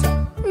don't.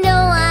 No,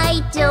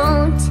 I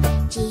don't.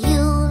 Do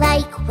you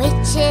like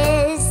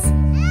witches?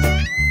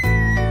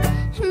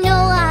 No,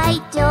 I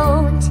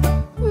don't.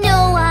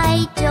 No,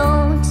 I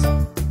don't.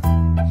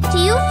 Do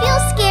you feel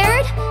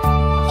scared?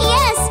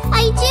 Yes,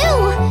 I do.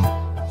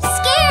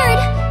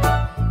 Scared.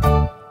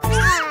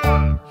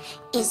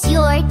 Is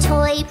your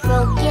toy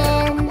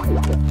broken?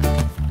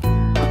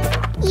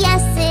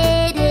 Yes,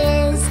 it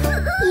is.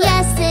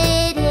 Yes,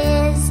 it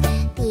is.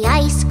 The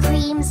ice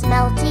cream's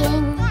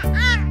melting.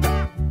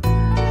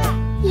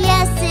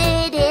 Yes,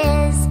 it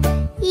is.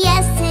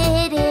 Yes,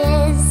 it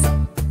is.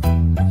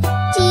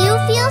 Do you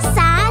feel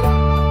sad?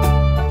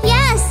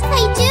 Yes,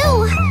 I do.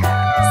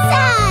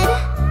 Sad.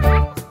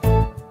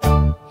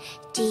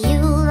 Do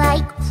you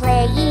like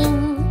playing?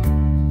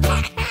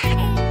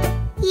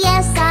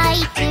 Yes, I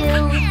do.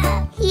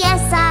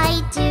 Yes,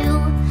 I do.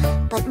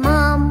 But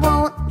Mom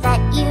won't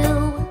let you.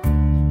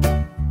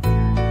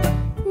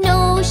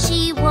 No,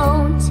 she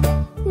won't.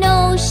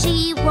 No,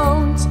 she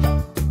won't.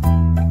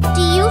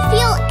 Do you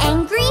feel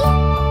angry?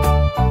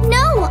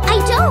 No, I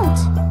don't.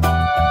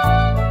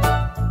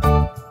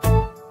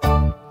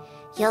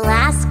 You'll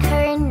ask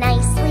her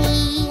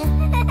nicely.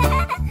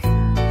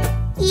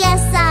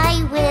 Yes,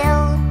 I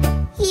will.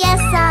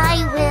 Yes,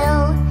 I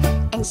will.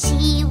 And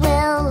she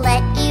will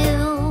let you.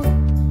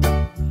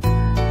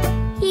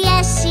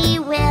 Yes, she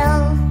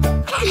will.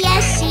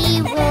 Yes,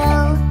 she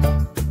will.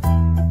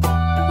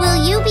 Will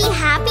you be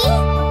happy?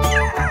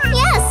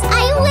 Yes,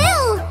 I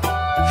will.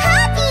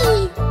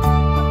 Happy!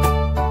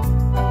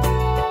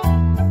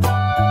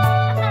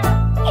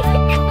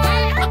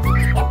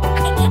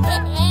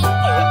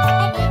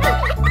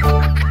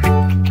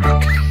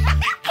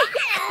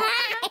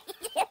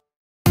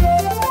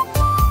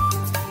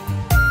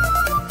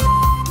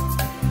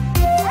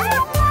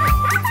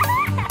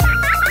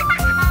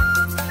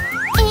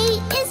 A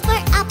is for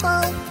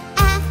apple.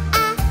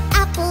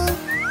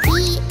 B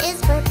is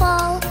for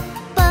ball.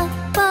 B,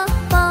 b,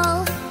 ball.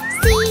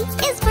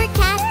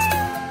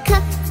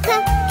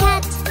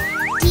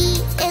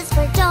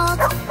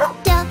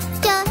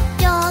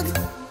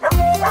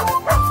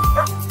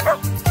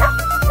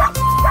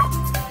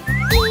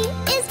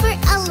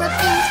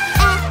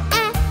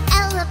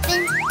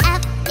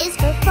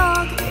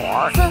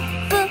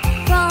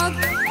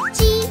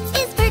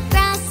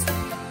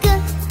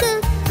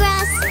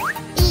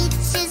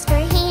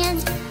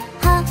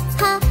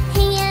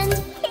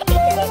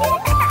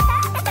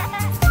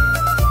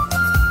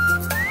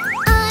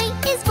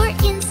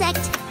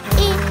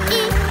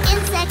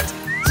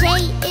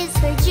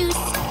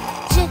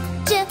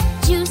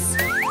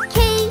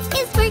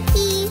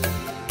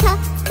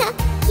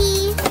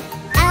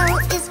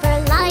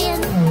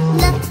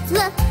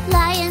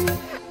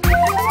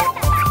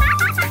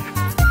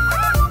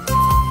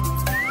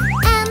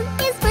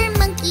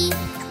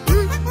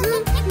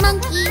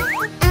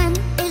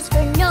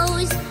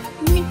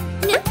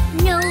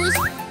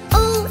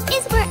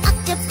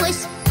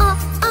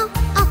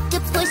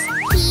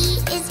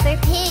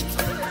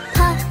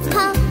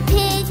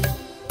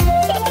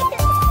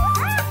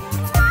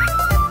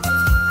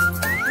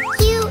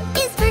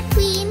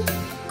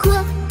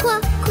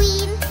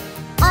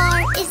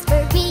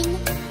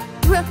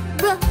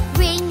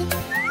 ring.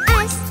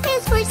 S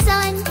is for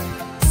sun,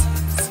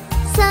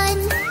 sun.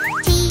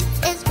 T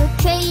is for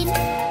train,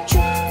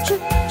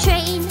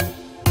 train.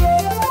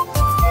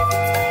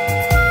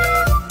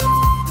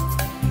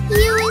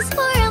 U is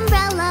for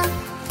umbrella,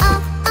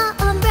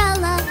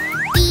 umbrella.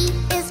 V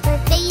is for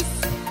face,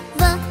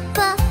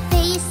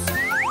 face.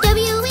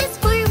 W is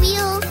for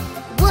wheel,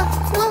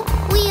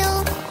 wheel.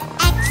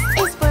 X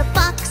is for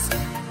box,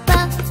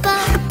 box.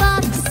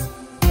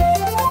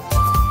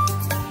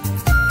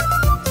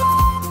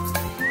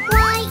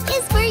 Y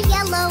is for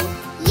yellow,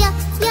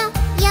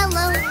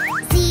 yellow.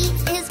 Z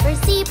is for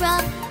zebra,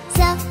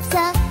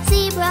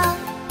 zebra.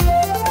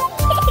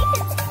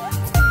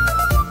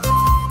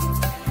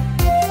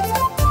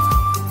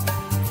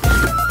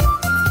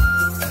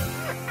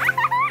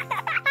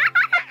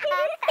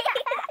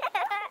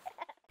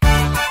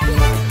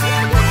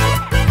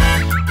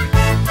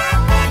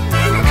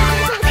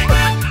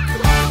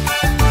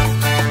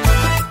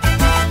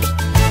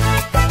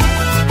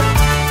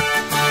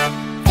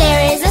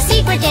 There is a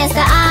secret dance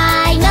that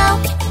I know.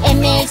 It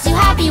makes you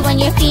happy when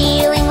you're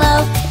feeling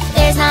low.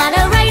 There's not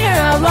a right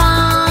or a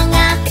wrong.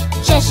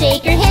 Just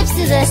shake your hips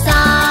to the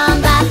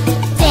samba.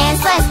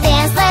 Dance,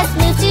 let's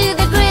move to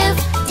the groove.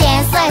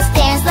 Dance, let's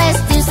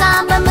do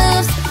samba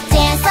moves.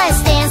 Dance,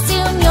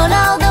 soon you'll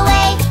know the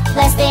way.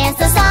 Let's dance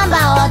the samba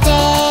all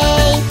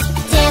day.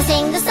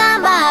 Dancing the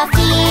samba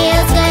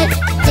feels good.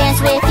 Dance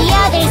with the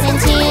others in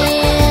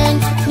tune.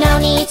 No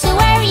need to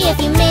worry if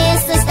you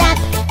miss a step.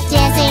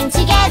 Dancing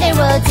together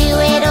we'll do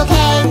it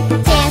okay.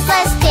 Dance,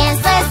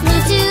 let's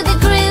move to the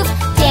groove.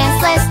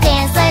 Dance, let's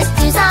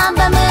do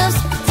samba moves.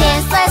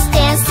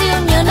 Dance,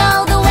 soon you'll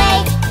know the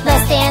way.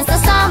 Let's dance the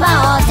samba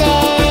all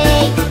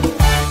day.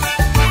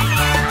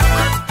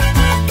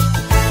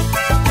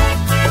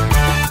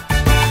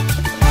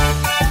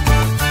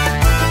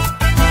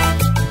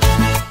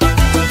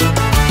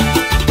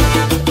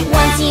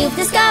 Once you've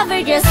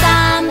discovered your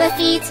samba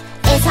feet,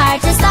 it's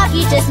hard to stop,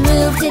 you just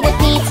move to the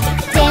beat.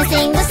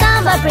 Dancing the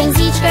samba brings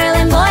each girl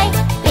and boy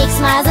big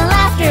smiles and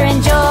laughter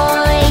and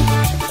joy.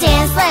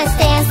 Dance,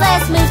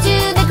 let's move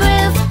to the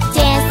groove.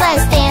 Dance,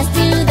 let's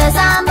do the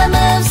samba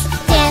moves.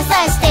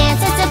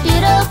 Dance, it's a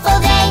beautiful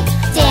day.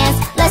 Dance,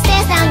 let's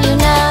dance now, you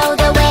know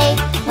the way.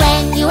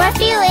 When you are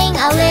feeling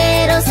a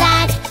little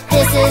sad,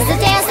 this is a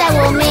dance that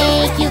will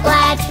make you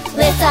glad.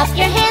 Lift up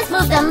your hands,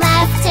 move them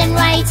left and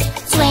right.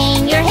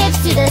 Swing your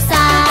hips to the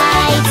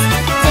sides.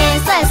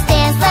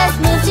 Dance, let's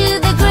move to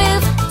the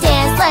groove.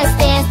 Dance, let's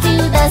do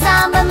the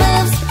samba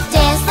moves.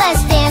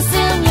 Dance,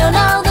 soon you'll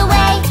know the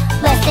way.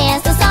 Let's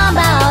dance the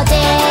samba all day.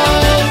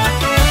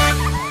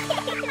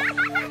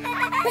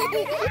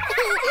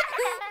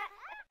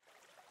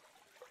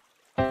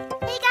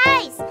 Hey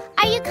guys,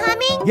 are you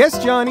coming? Yes,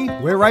 Johnny,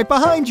 we're right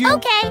behind you.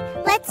 Okay,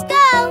 let's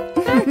go.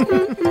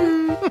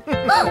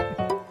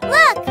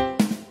 Look!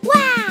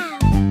 Wow!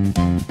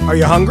 Are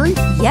you hungry?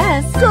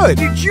 Yes. Good.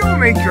 Did you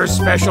make your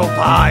special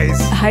pies?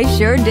 I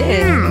sure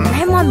did.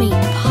 Grandma made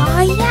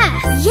pie?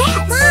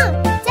 Yes!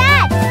 Mom,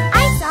 Dad,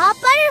 I saw a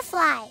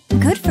butterfly.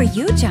 Good for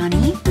you,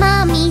 Johnny.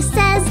 Mommy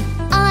says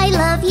I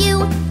love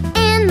you,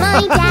 and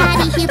my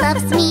daddy, he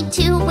loves me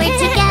too. We're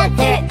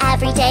together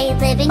every day,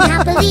 living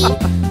happily.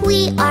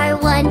 We are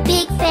one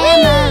big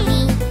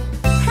family.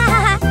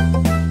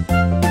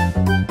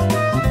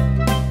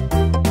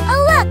 Oh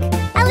look,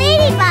 a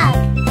ladybug.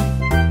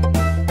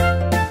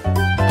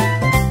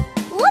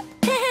 Whoop.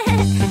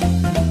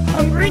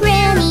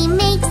 Granny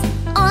makes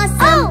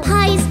awesome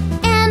pies,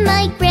 and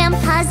my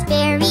grandpa's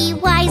very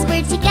wise.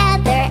 We're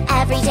together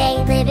every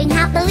day, living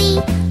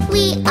happily.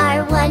 We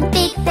are one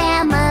big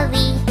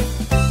family.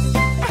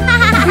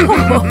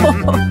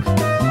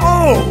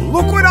 Oh,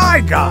 look what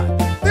I got.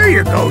 There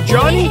you go,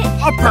 Johnny.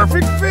 A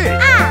perfect fit.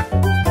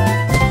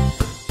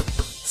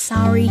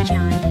 Sorry,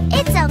 Johnny.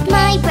 It's okay.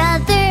 My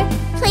brother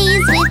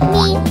plays with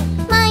me.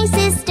 My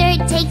sister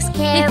takes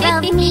care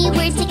of me.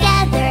 We're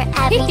together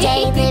every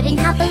day, living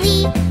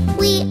happily.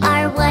 We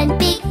are one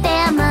big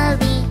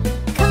family.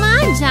 Come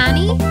on,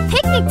 Johnny.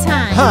 Picnic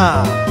time.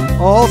 Ha!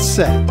 All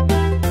set.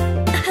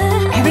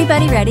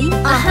 Everybody ready?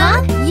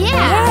 Uh-huh.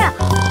 Yeah.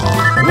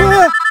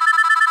 Yeah.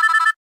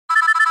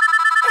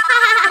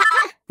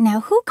 Now,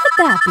 who could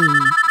that be?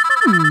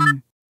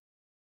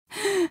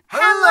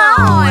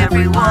 Hello,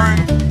 everyone.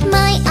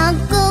 My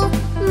uncle,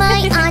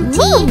 my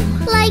auntie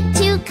like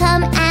to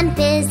come and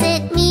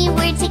visit me.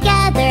 We're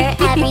together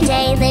every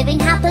day, living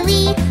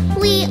happily.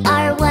 We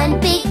are one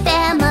big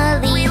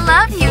family. We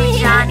love you,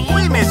 Johnny.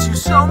 We miss you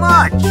so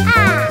much.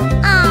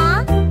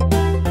 Aw.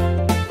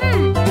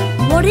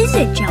 What is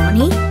it,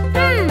 Johnny?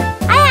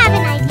 I have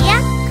an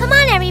idea. Come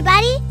on,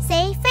 everybody.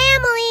 Say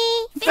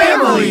family.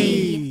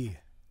 Family.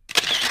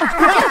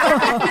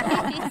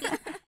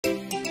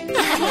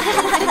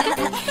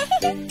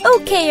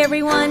 Okay,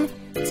 everyone.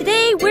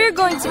 Today we're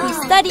going to be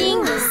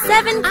studying the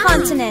 7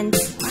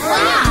 continents.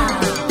 Wow!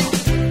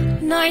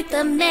 North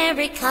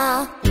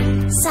America,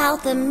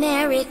 South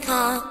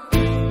America,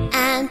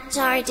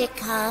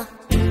 Antarctica,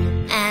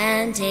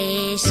 and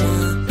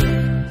Asia.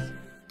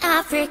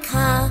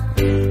 Africa,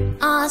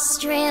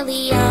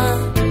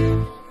 Australia,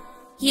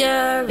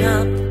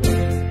 Europe,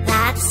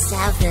 that's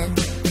 7.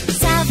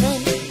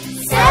 7,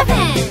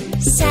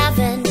 7,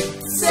 7,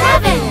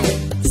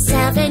 7.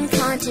 7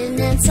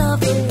 continents of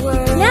the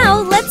world.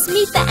 Now let's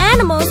meet the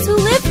animals who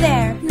live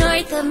there.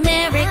 North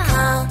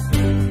America,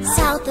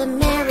 South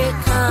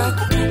America,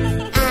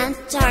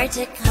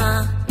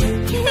 Antarctica,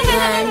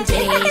 and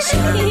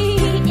Asia.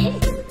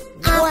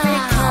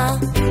 Africa,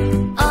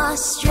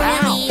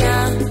 Australia,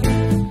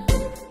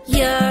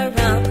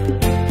 Europe,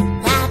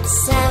 that's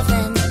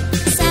 7.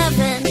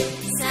 7,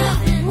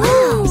 7,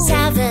 wow.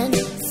 7,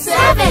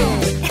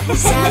 7,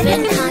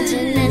 7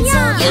 continents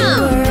of the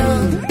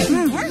world.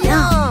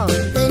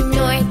 The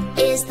north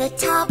is the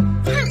top,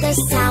 the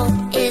south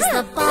is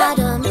the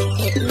bottom.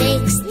 It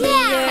makes the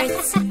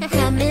Earth's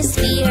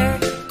hemisphere.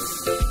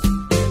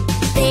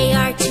 They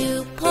are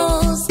 2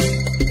 poles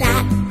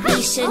that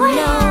we should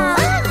know.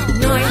 The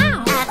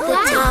north at the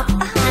top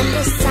and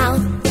the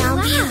south down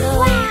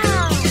below.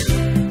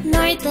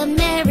 North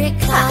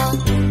America,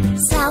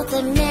 South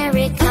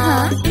America,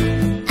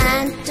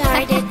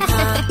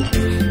 Antarctica,